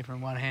whip snipper in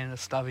one hand and a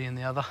stubby in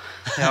the other.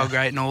 The old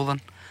Great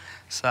Northern.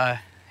 So,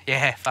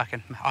 yeah,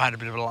 fucking, I had a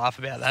bit of a laugh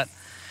about that.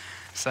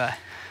 So,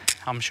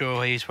 I'm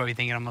sure he's probably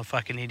thinking I'm a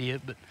fucking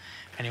idiot, but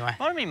anyway.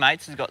 One of my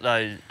mates has got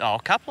those, a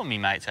couple of my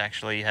mates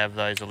actually have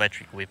those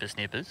electric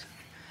whippersnippers.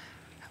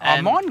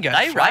 Oh, mine go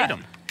They flat. rate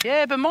them.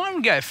 Yeah, but mine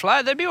would go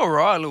flat. They'd be all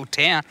right, a little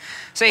town.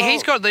 See,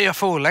 he's got the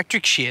full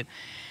electric shit,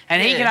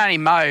 and he can only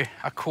mow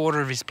a quarter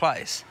of his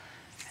place,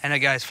 and it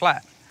goes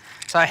flat.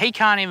 So he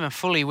can't even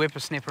fully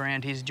whippersnip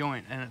around his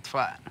joint, and it's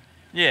flat.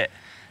 Yeah.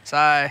 So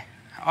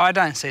I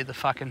don't see the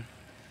fucking,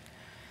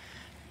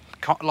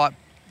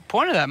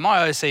 point of that.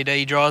 My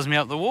OCD drives me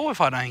up the wall if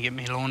I don't get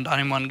my lawn done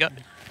in one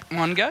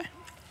go.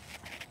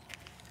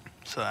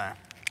 So,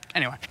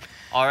 anyway.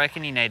 I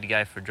reckon you need to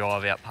go for a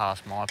drive out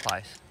past my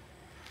place.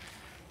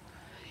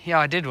 Yeah,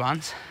 I did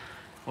once.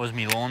 Was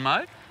me lawn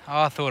mowed?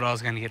 I thought I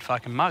was going to get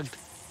fucking mugged.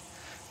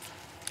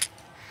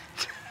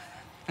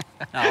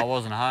 No, I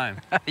wasn't home.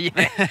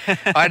 Yeah,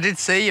 I did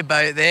see your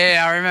boat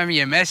there. I remember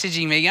you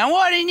messaging me going,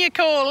 why didn't you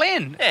call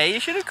in? Yeah, you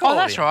should have called Oh,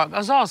 that's in. right,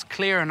 because I was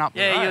clearing up the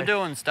road. Yeah, you're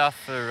doing stuff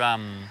for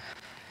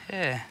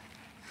Yeah.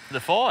 the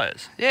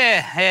fires.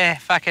 Yeah,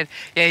 fucking,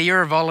 yeah,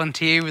 you're a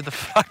volunteer with the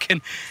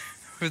fucking,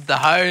 with the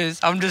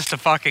hose. I'm just a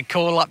fucking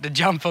call up to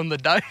jump on the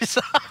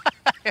dozer.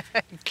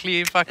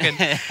 Clear fucking,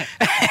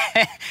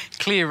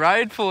 clear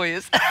road for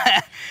you.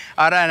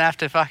 I don't have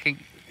to fucking,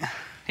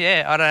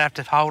 I don't have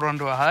to hold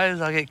onto a hose.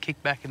 I get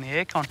kicked back in the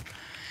aircon.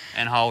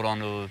 And hold on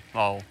to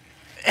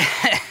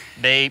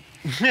beep.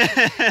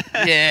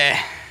 Yeah.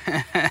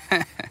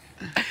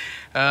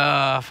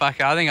 Oh,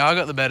 fuck, I think I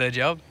got the better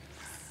job.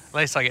 At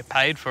least I get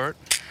paid for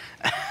it.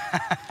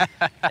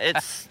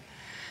 It's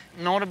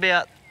not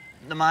about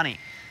the money.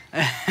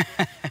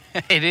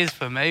 It is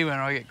for me when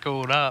I get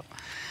called up.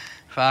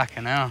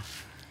 Fucking hell.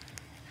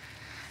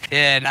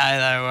 Yeah, no,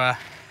 though,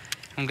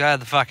 I'm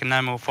glad the fucking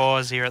no more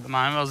fires here at the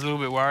moment. I was a little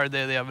bit worried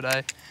there the other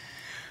day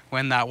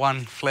when that one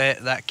flare,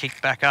 that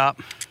kicked back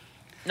up.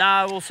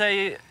 No, we'll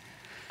see.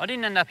 I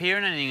didn't end up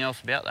hearing anything else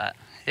about that.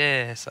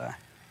 Yeah, so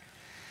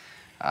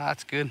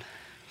that's good.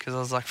 Because I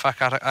was like,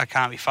 fuck, I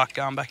can't be fucked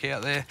going back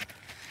out there.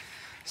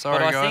 Sorry,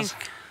 but guys.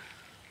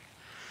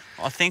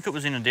 I think it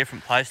was in a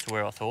different place to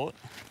where I thought.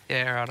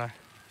 Yeah, righto.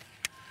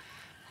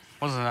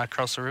 Wasn't that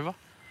across the river?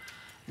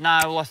 No,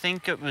 well, I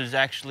think it was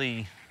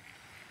actually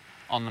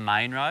on the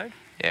main road.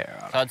 Yeah,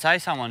 right. So I'd say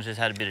someone's just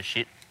had a bit of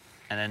shit,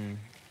 and then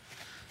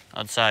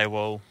I'd say,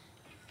 well,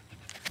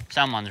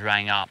 someone's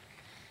rang up,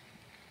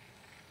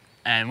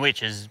 and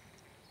which is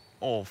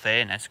all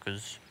fairness,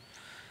 because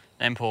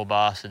them poor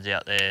bastards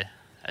out there,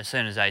 as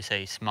soon as they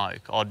see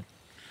smoke,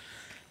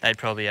 they'd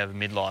probably have a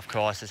midlife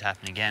crisis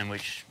happen again,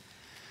 which,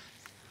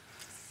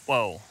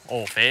 well,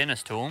 all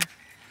fairness to them.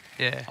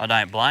 Yeah. I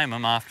don't blame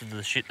them after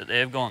the shit that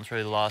they've gone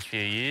through the last few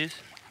years.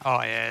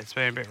 Oh, yeah, it's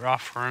been a bit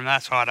rough for them.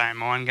 That's why I don't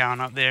mind going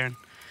up there and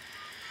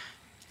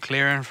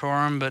clearing for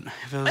them, but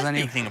if it was There's any...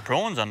 a big thing of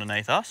prawns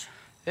underneath us.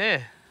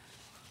 Yeah.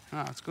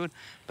 No, it's good.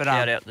 But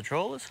Out the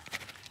trawlers.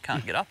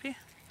 Can't get up here.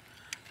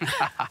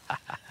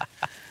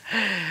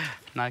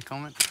 No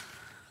comment.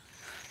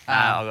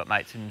 I've got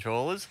mates in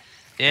trawlers.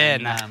 Yeah,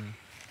 and, no.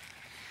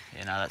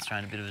 That's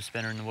thrown a bit of a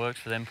spinner in the works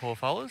for them poor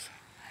fellas.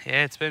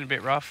 Yeah, it's been a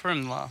bit rough for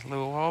him the last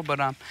little while, but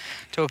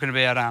talking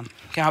about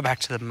going back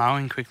to the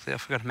mowing quickly, I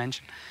forgot to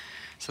mention.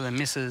 So the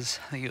missus,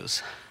 I think it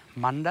was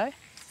Monday,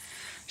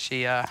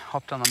 she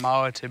hopped on the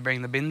mower to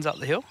bring the bins up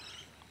the hill,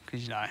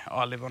 because, you know,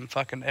 I live on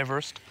fucking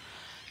Everest,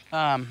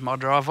 my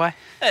driveway.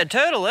 Yeah,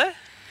 turtle there.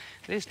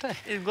 It is too.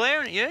 He's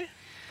glaring at you.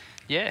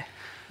 Yeah.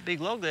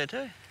 Big log there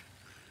too.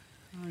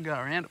 I'll go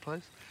around it,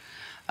 please.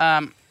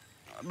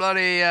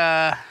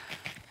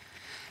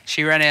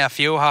 She ran out of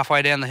fuel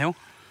halfway down the hill.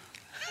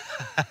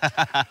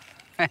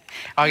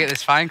 I get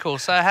this phone call.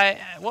 So,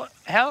 hey,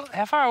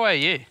 how far away are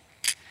you?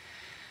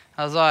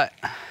 I was like,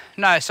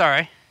 no,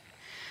 sorry.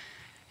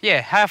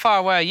 Yeah, how far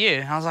away are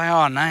you? I was like,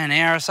 oh, no, an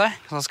hour or so.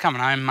 Because I was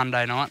coming home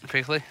Monday night,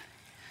 quickly.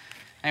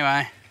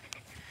 Anyway,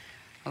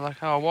 I was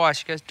like, oh, why?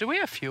 She goes, do we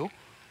have fuel?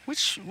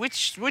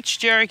 Which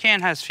jerry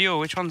can has fuel?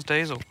 Which one's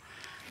diesel? I'm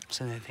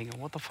sitting there thinking,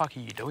 what the fuck are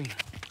you doing?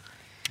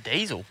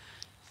 Diesel?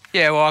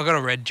 Yeah, well, I got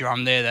a red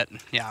drum there that,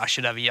 I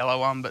should have a yellow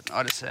one, but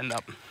I just end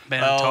up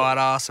being a tight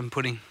ass and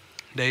putting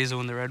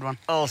diesel in the red one.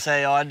 Oh, see,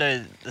 I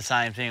do the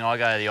same thing. I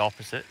go the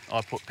opposite.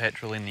 I put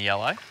petrol in the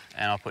yellow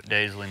and I put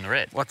diesel in the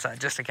red. What's that,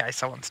 just in case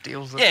someone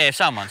steals it? Yeah, if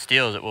someone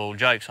steals it, well,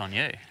 joke's on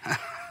you.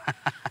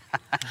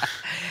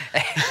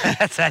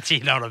 That's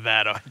actually not a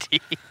bad idea.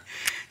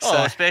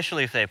 Oh,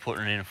 especially if they're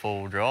putting it in a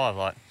four-wheel drive.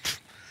 Like,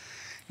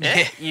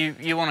 yeah.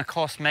 You want to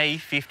cost me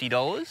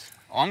 $50?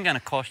 I'm going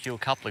to cost you a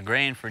couple of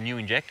grand for a new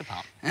injector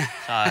pump.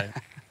 So,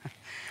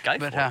 go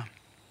for it.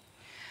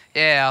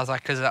 Yeah, I was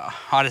like, because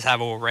I just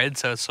have all red,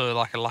 so it's sort of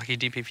like a lucky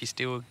dip if you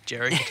steal a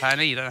jerry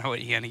container. You don't know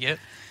what you're going to get.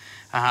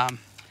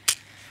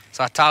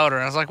 So I told her,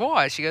 and I was like,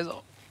 why? She goes,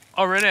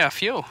 I ran out of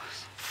fuel.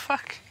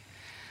 Fuck.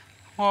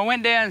 Well, I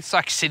went down, it's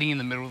like sitting in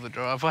the middle of the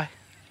driveway.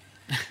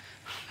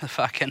 The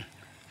fucking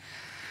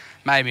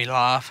made me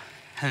laugh.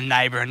 And the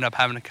neighbour ended up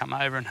having to come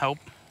over and help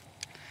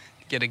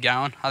get it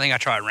going. I think I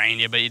tried ringing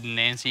you, but you didn't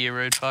answer, you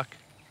rude fuck.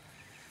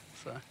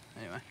 So,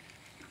 anyway.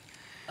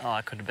 Oh,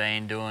 I could have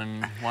been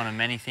doing one of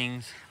many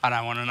things. I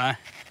don't want to know.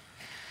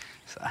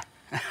 So,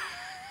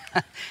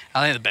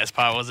 I think the best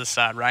part was it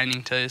started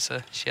raining too,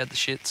 so she had the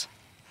shits.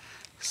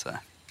 So,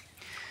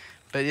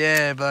 but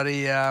yeah,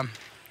 buddy. I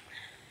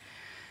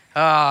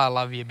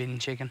love you, bin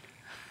chicken.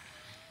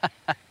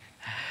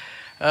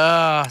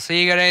 So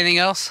you got anything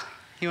else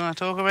you want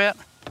to talk about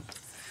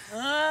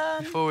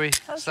before we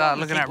start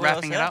looking at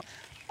wrapping it up?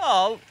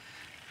 Oh,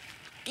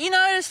 you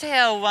noticed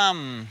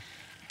how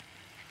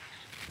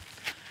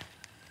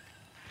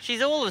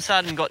she's all of a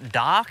sudden got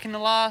dark in the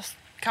last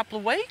couple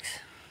of weeks?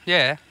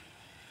 Yeah.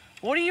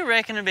 What do you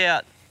reckon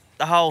about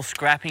the whole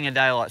scrapping of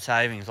daylight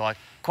savings? Like,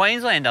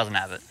 Queensland doesn't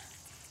have it.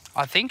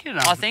 I think it.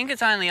 I think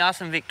it's only us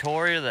and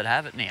Victoria that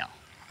have it now.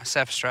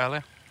 South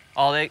Australia.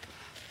 Oh,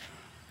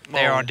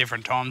 they're on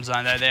different time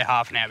zone though. They're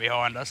half an hour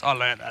behind us. I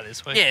learnt that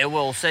this week. Yeah,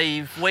 well, see,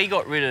 if we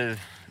got rid of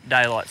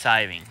daylight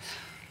savings,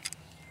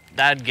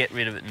 they'd get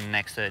rid of it in the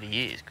next 30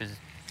 years because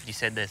you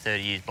said they're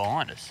 30 years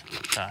behind us.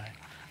 So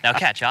they'll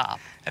catch up.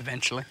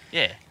 Eventually.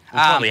 Yeah.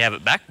 We'll probably have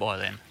it back by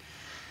then.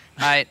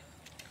 Mate,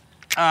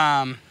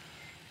 I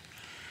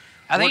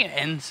think it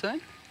ends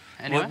soon.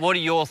 Anyway. What are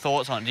your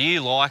thoughts on it? Do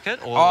you like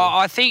it? Or?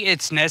 I think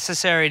it's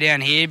necessary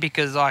down here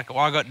because, like,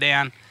 I got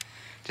down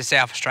to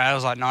South Australia, it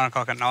was like 9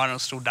 o'clock at night and it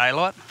was still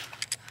daylight.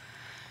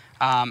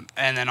 And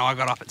then I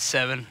got up at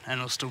 7 and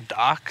it was still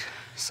dark.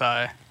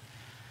 So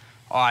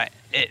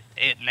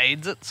it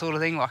needs it, sort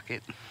of thing.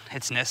 Like,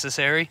 it's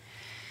necessary.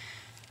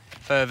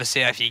 Further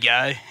south you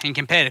go. And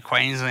compared to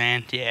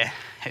Queensland, yeah,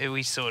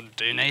 we sort of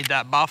do need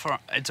that buffer.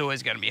 It's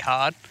always going to be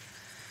hard.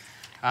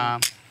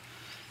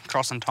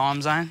 Crossing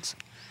time zones.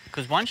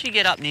 Because once you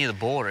get up near the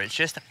border, it's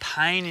just a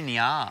pain in the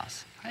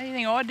arse. How do you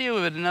think I deal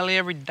with it nearly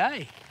every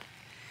day?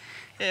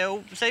 Yeah,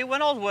 well, see,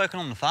 when I was working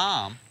on the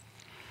farm,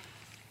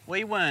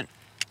 we weren't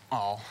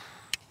all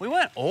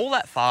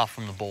that far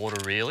from the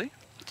border, really.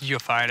 Did your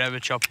phone ever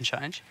chop and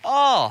change?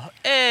 Oh,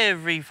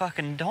 every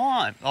fucking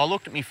time. I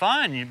looked at my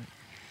phone,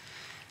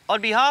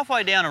 I'd be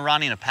halfway down a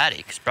run in a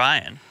paddock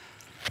spraying.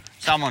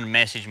 Someone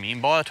messaged me,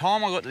 and by the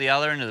time I got to the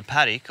other end of the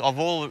paddock, I've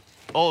all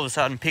of a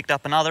sudden picked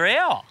up another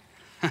hour.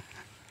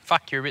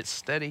 Fuck, you're a bit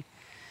steady.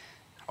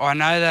 I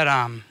know that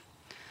I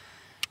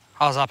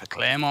was up at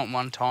Claremont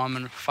one time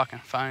and the fucking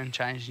phone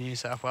changed in New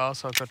South Wales,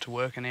 so I got to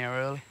work an hour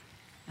early.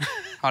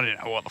 I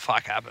didn't know what the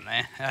fuck happened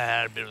there. I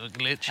had a bit of a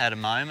glitch. Had a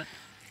moment.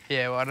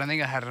 Yeah, well, I don't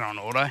think I had it on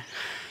auto.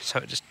 So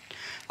it just,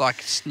 like,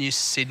 it's New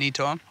Sydney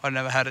time. I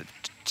never had it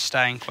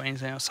stay in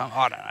Queensland or something.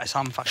 I don't know,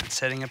 some fucking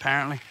setting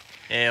apparently.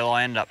 Yeah, well,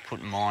 I ended up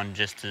putting mine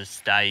just to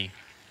stay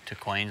to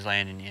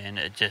Queensland in the end.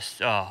 It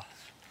just, oh.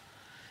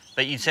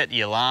 But you set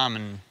the alarm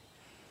and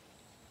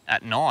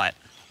at night,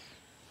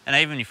 and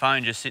even your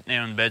phone just sitting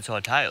there on the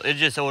bedside table, it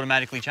just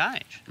automatically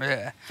changed.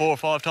 Yeah. 4 or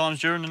 5 times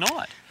during the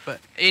night. But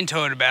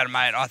into it about it,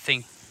 mate, I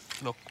think,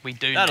 look, we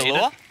do That need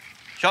lure. it.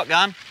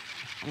 Shotgun.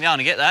 I'm going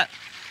to get that.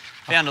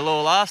 Found a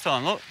lure last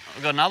time. Look,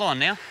 I've got another one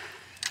now.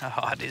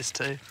 Oh, it is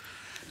too.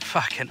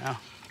 Fucking hell.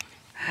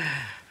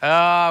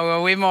 Oh,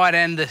 well, we might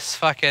end this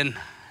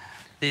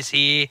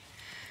year.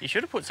 You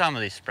should have put some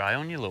of this spray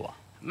on your lure.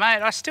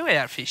 Mate, I still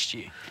outfished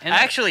you. And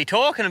Actually,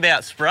 talking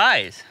about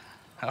sprays.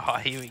 oh,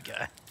 here we go.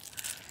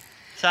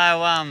 So,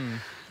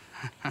 one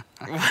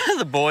of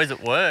the boys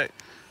at work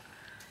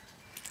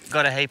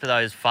got a heap of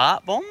those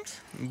fart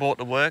bombs and brought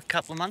to work a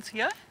couple of months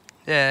ago.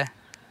 Yeah.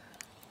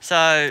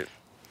 So,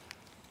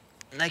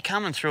 they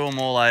come and threw them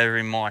all over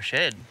in my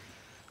shed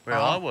where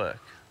Oh. I work.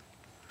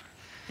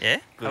 Yeah,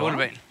 good That would on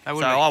have 'em.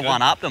 been. So I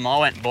one-upped them. I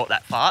went and bought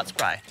that fart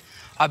spray.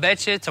 I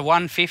bet you it's a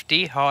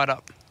 150 hide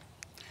up.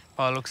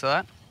 By the looks of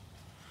that.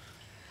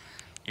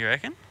 You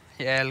reckon?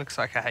 Yeah, it looks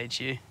like a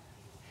HU.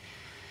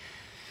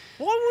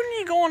 Why wouldn't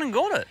you go on and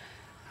got it?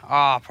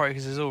 Ah, probably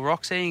because there's all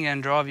rocks here and going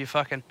to drive you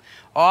fucking...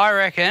 I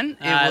reckon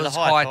No, it the was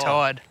high high tide.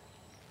 tide.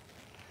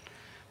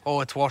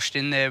 Or it's washed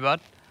in there,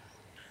 bud.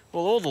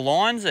 Well, all the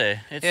lines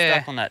there, it's Yeah.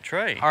 stuck on that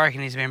tree. I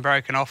reckon he's been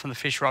broken off and the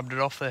fish rubbed it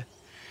off there.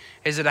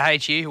 Is it a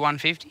HU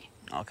 150?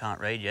 I can't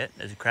read yet.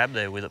 There's a crab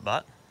there with it,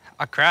 but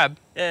A crab?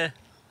 yeah,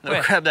 little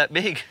Where? crab that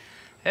big.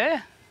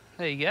 Yeah,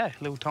 there you go,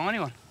 little tiny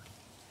one.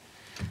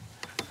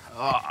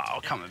 Oh,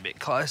 I'll come a bit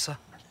closer.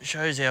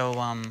 Shows how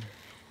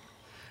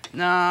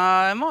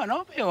No, it might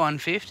not be a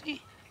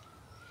 150.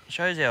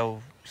 shows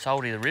how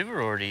salty the river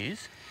already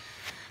is.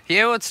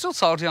 Yeah, well, it's still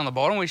salty on the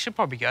bottom. We should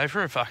probably go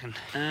for a fucking...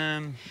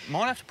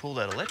 Might have to pull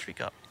that electric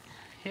up.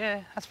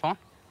 Yeah, that's fine.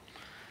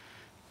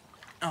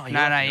 Oh,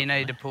 No, you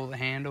need to pull the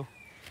handle.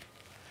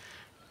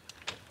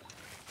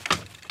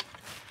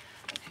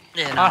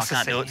 Yeah, no, Pass I the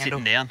can't do it handle.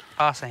 sitting down.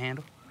 Pass the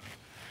handle.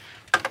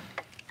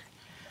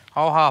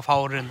 I'll half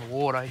hold it in the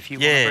water if you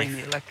want Yeah. to bring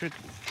the electric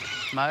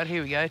motor.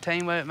 Here we go.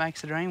 Teamwork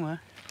makes the dream work.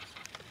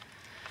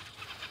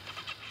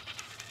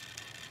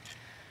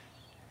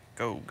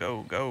 Go,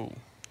 go, go.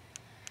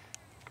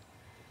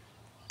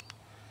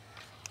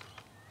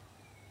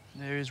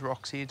 There is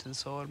rocks here to the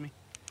side of me.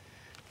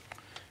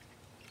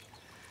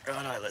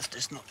 Righto, let's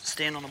just not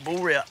stand on a bull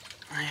route.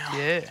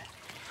 Yeah.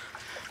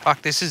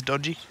 Fuck, this is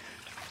dodgy.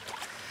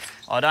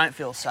 I don't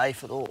feel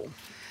safe at all.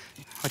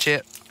 Watch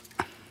out.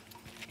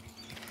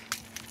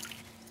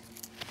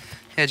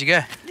 How'd you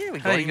go? Yeah, we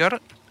Oh, got you him. got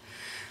it?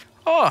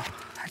 Oh,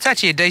 it's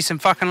actually a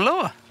decent fucking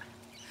lure.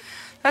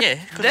 Yeah,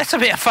 'cause That's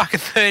about fucking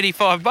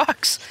 35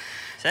 bucks.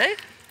 See?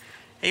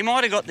 He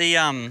might have got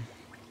the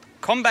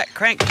Combat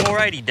Crank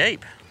 480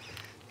 deep.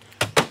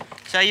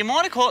 So you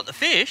might have caught the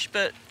fish,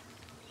 but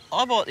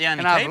I bought the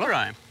only Can I have a keeper look?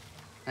 home.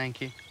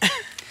 Thank you.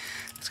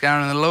 It's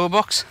going in the lure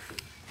box.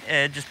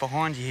 Yeah, just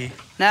behind you here.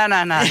 No, the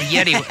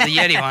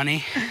Yeti one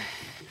here.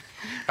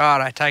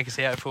 Righto, take us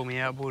out before my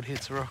outboard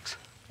hits the rocks.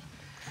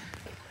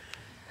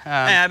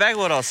 Now, back to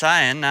what I was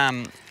saying.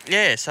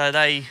 Yeah, so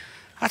they...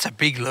 That's a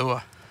big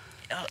lure.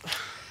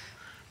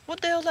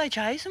 What the hell are they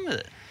chasing with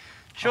it?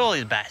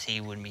 Surely the bass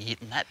here wouldn't be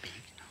hitting that big.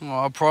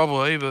 Well,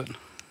 probably, but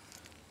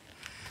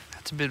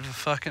that's a bit of a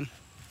fucking...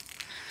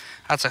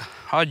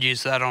 I'd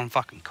use that on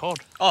fucking cod.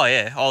 Oh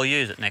yeah, I'll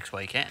use it next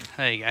weekend.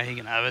 There you go, you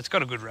can have it. It's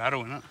got a good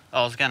rattle in it.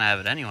 I was going to have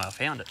it anyway, I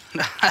found it.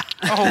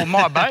 Oh,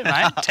 my boat,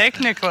 mate.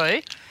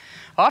 Technically,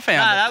 I found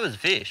No, it. that was a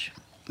fish.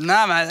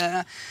 No,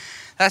 mate,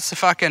 that's the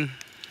fucking...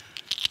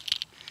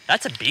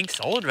 That's a big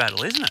solid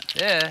rattle, isn't it?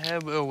 Yeah,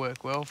 it will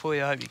work well for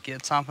you. I hope you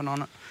get something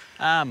on it.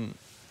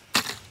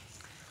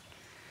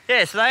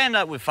 Yeah, so they end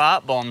up with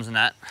fart bombs and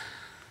that.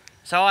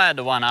 So I had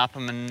to one-up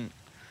them and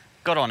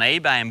got on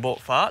eBay and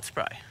bought fart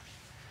spray.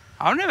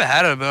 I've never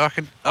had it, but I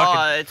could...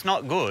 It's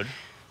not good.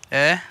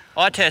 Yeah?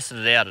 I tested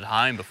it out at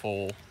home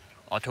before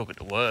I took it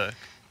to work.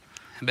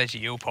 I bet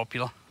you're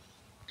popular.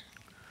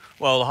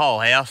 Well, the whole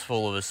house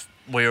full of us,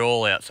 we were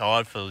all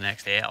outside for the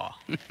next hour.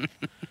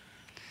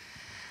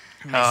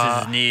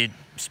 Mrs. is near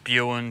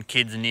spewing,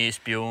 kids are near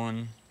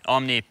spewing.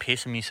 I'm near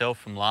pissing myself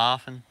from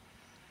laughing.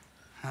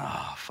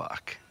 Oh,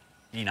 fuck.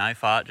 You know,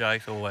 fart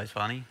jokes are always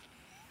funny.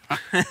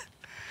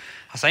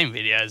 I've seen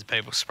videos of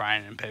people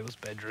spraying in people's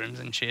bedrooms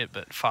and shit,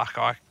 but fuck,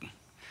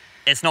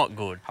 It's not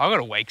good. I got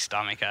a weak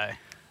stomach, eh?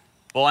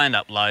 Well, I end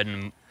up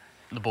loading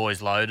the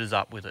boys' loaders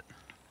up with it.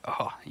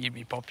 Oh, you'd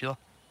be popular.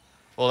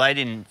 Well, they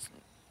didn't.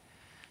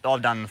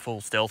 I've done the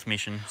full stealth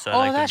mission, so they Oh,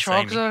 couldn't that's see right,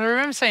 me. because I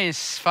remember seeing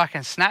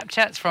fucking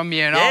Snapchats from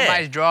you and Yeah. old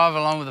mates drive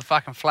along with the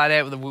fucking flat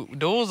out with the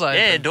doors open.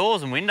 Yeah,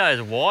 doors and windows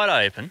are wide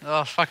open. I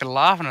was fucking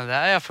laughing at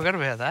that. I forgot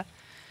about that.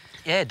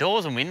 Yeah,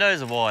 doors and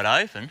windows are wide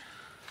open.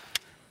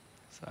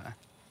 So,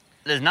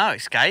 There's no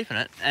escaping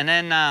it. And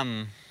then,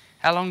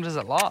 how long does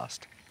it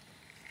last?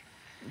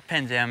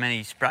 depends how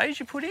many sprays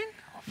you put in.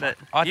 But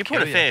I'd you put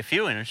kill a you. fair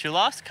few in and she'll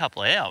last a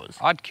couple of hours.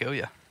 I'd kill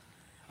you.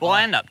 Well,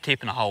 I end up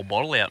tipping a whole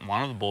bottle out in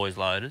one of the boys'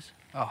 loaders.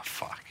 Oh,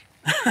 fuck.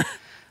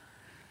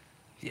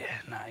 Yeah,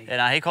 no. Yeah,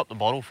 no, he copped the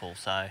bottle full,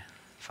 so...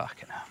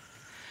 Fucking hell.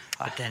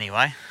 But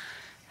anyway,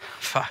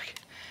 Fuck.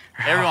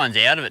 everyone's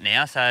out of it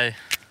now, so...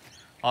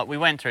 Like, we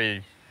went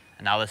through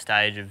another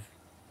stage of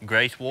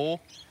grease war.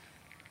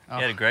 Oh.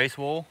 You had a grease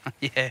war.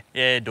 Yeah.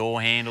 Yeah,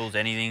 door handles,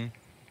 anything.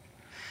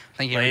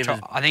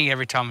 I think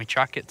every time we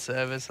truck gets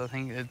service, I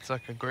think it's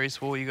like a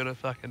grease wall. You got to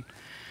fucking,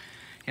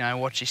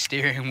 watch your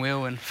steering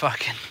wheel and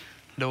fucking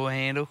door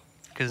handle.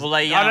 Because Well,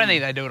 they, I don't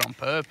think they do it on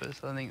purpose.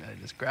 I think they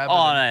just grab it.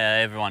 Oh, no,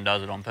 everyone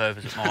does it on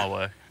purpose at my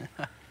work.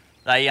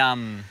 They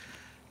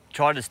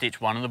tried to stitch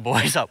one of the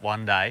boys up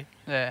one day,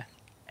 Yeah.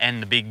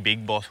 and the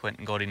big boss went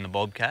and got in the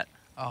Bobcat.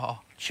 Oh,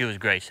 She was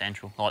grease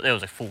central. Like, there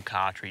was a full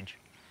cartridge.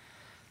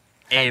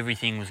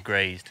 Everything was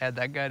greased. how'd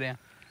that go down?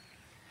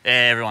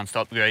 Yeah, everyone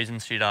stopped greasing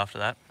shit after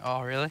that.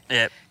 Oh, really?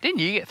 Yep. Didn't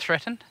you get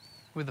threatened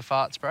with the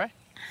fart spray?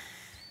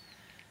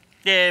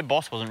 Yeah,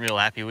 boss wasn't real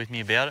happy with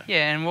me about it.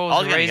 Yeah, and what I was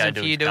was the gonna go reason do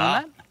for you his doing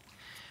car.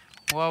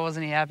 that? Why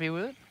wasn't he happy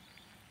with it?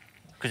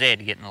 Because he had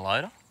to get in the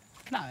loader.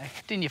 No,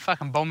 didn't you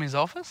fucking bomb his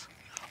office?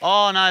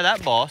 Oh, no,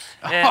 that boss.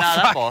 Yeah, Oh, no,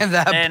 that fuck, boss.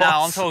 that yeah, no, I'm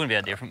boss. talking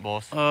about a different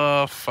boss.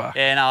 Oh, fuck.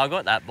 Yeah, no, I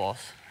got that boss.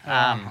 Oh.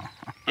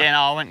 Yeah, no,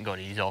 I went and got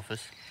his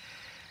office.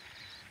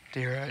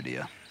 Dear, oh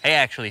dear. He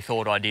actually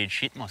thought I did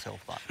shit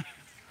myself, but...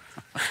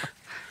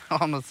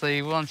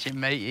 Honestly, once you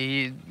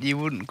meet you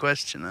wouldn't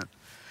question it.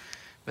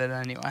 But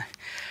anyway.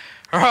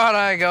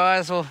 Righto,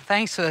 guys. Well,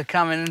 thanks for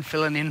coming and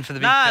filling in for the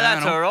big No, terminal.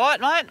 that's all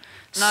right, mate.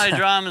 No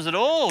dramas at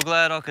all.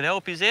 Glad I could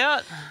help you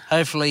out.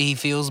 Hopefully he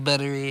feels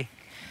better here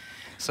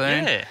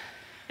soon. Yeah.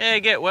 Yeah,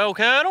 get well,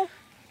 Colonel.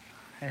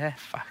 Yeah,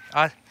 fuck.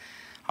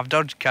 I've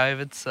dodged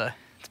COVID, so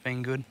it's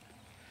been good.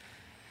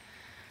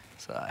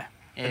 So.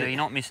 Yeah, you're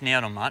not missing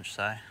out on much,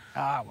 so...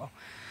 Well.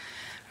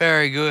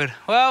 Very good.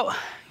 Well,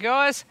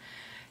 guys,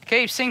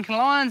 keep sinking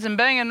lines and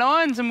banging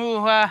nines, and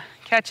we'll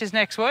catch us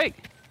next week.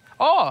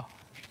 Oh,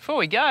 before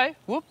we go,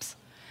 whoops.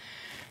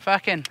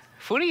 Fucking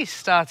footy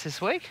starts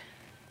this week.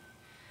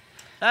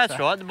 That's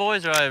right. The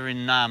boys are over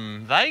in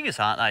Vegas,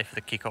 aren't they, for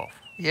the kick-off?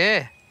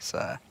 Yeah,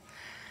 so,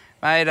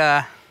 mate,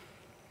 I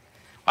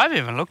haven't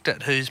even looked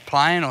at who's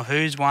playing or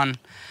who's won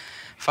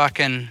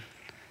fucking,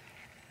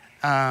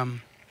 The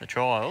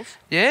trials.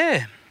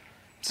 yeah.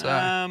 So,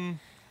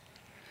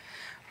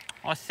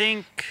 I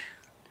think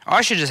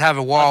I should just have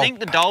a wild... I think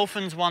the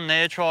Dolphins won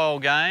their trial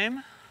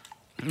game.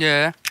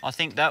 Yeah, I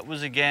think that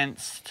was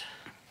against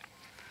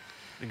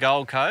the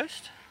Gold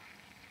Coast.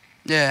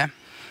 yeah.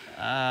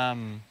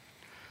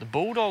 The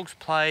Bulldogs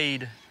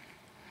played...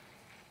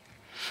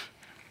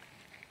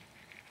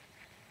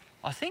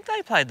 I think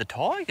they played the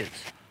Tigers,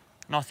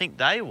 and I think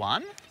they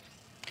won.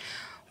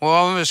 Well,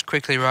 I'll just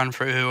quickly run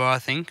through who I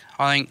think.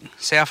 I think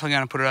South are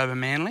going to put it over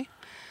Manly.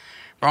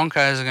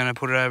 Broncos are going to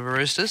put it over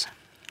Roosters.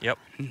 Yep.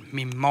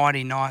 Me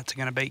mighty Knights are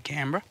going to beat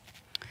Canberra.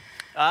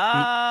 New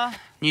I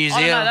don't know,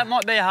 Zealand, that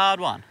might be a hard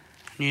one.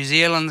 New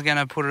Zealand's going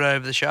to put it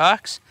over the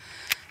Sharks.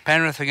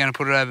 Penrith are going to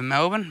put it over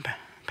Melbourne.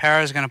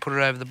 Para's going to put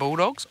it over the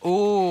Bulldogs.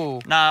 Ooh.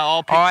 No,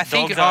 I'll pick I the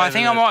think Dogs I over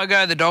think the- I might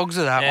go the Dogs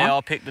with that Yeah, one.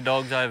 I'll pick the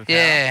Dogs over Para.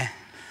 Yeah.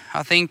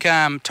 I think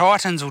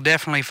Titans will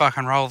definitely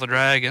fucking roll the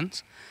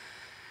Dragons.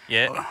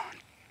 Yeah.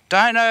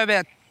 Don't know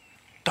about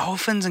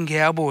Dolphins and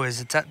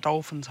Cowboys. It's at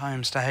Dolphins'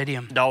 home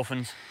stadium.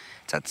 Dolphins.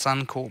 It's at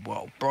Suncorp,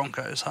 well,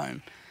 Broncos'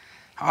 home.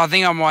 I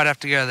think I might have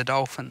to go the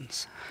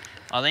Dolphins.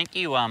 I think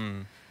you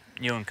and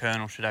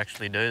Colonel should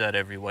actually do that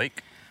every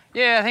week.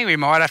 Yeah, I think we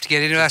might have to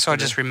get into that, so I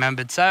just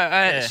remembered.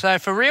 So, so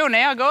for real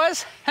now,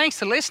 guys, thanks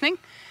for listening.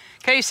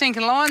 Keep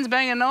sinking lines,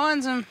 banging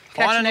nines, and catch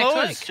you Finding next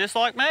lures, week. just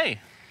like me.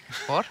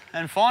 What?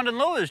 And finding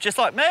lures, just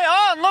like me.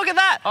 Oh, and look at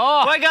that.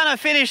 Oh. We're going to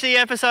finish the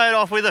episode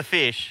off with a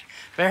fish,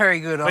 Very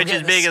good. I'll which get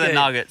is the bigger than scoop.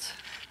 nuggets.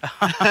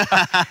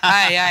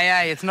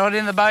 Hey, it's not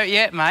in the boat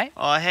yet, mate.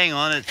 Oh, hang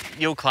on.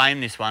 You'll claim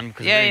this one.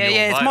 Because Yeah, we're in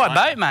your it's boat, my mate.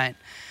 boat, mate.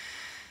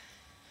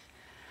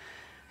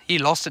 You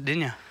lost it,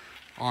 didn't you?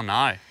 Oh,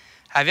 no.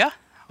 Have you?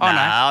 Oh, Nah,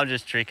 no. I'm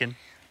just tricking.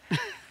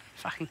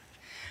 Fucking.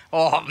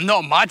 Oh,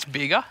 not much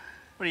bigger.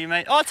 What do you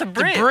mean? Oh, it's a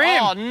brim.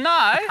 brim. Oh,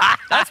 no.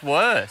 That's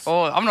worse.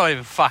 Oh, I'm not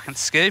even fucking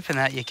scooping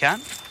that, you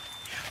cunt.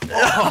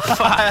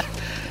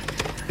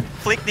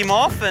 Flicked him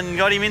off and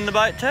got him in the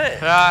boat too.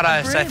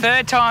 Righto, so Brim.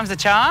 third time's the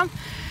charm.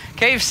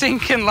 Keep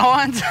sinking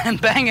lines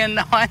and banging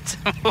nines,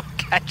 and we'll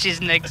catch you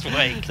next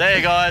week. See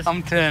you guys.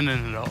 I'm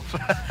turning it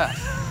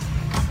off.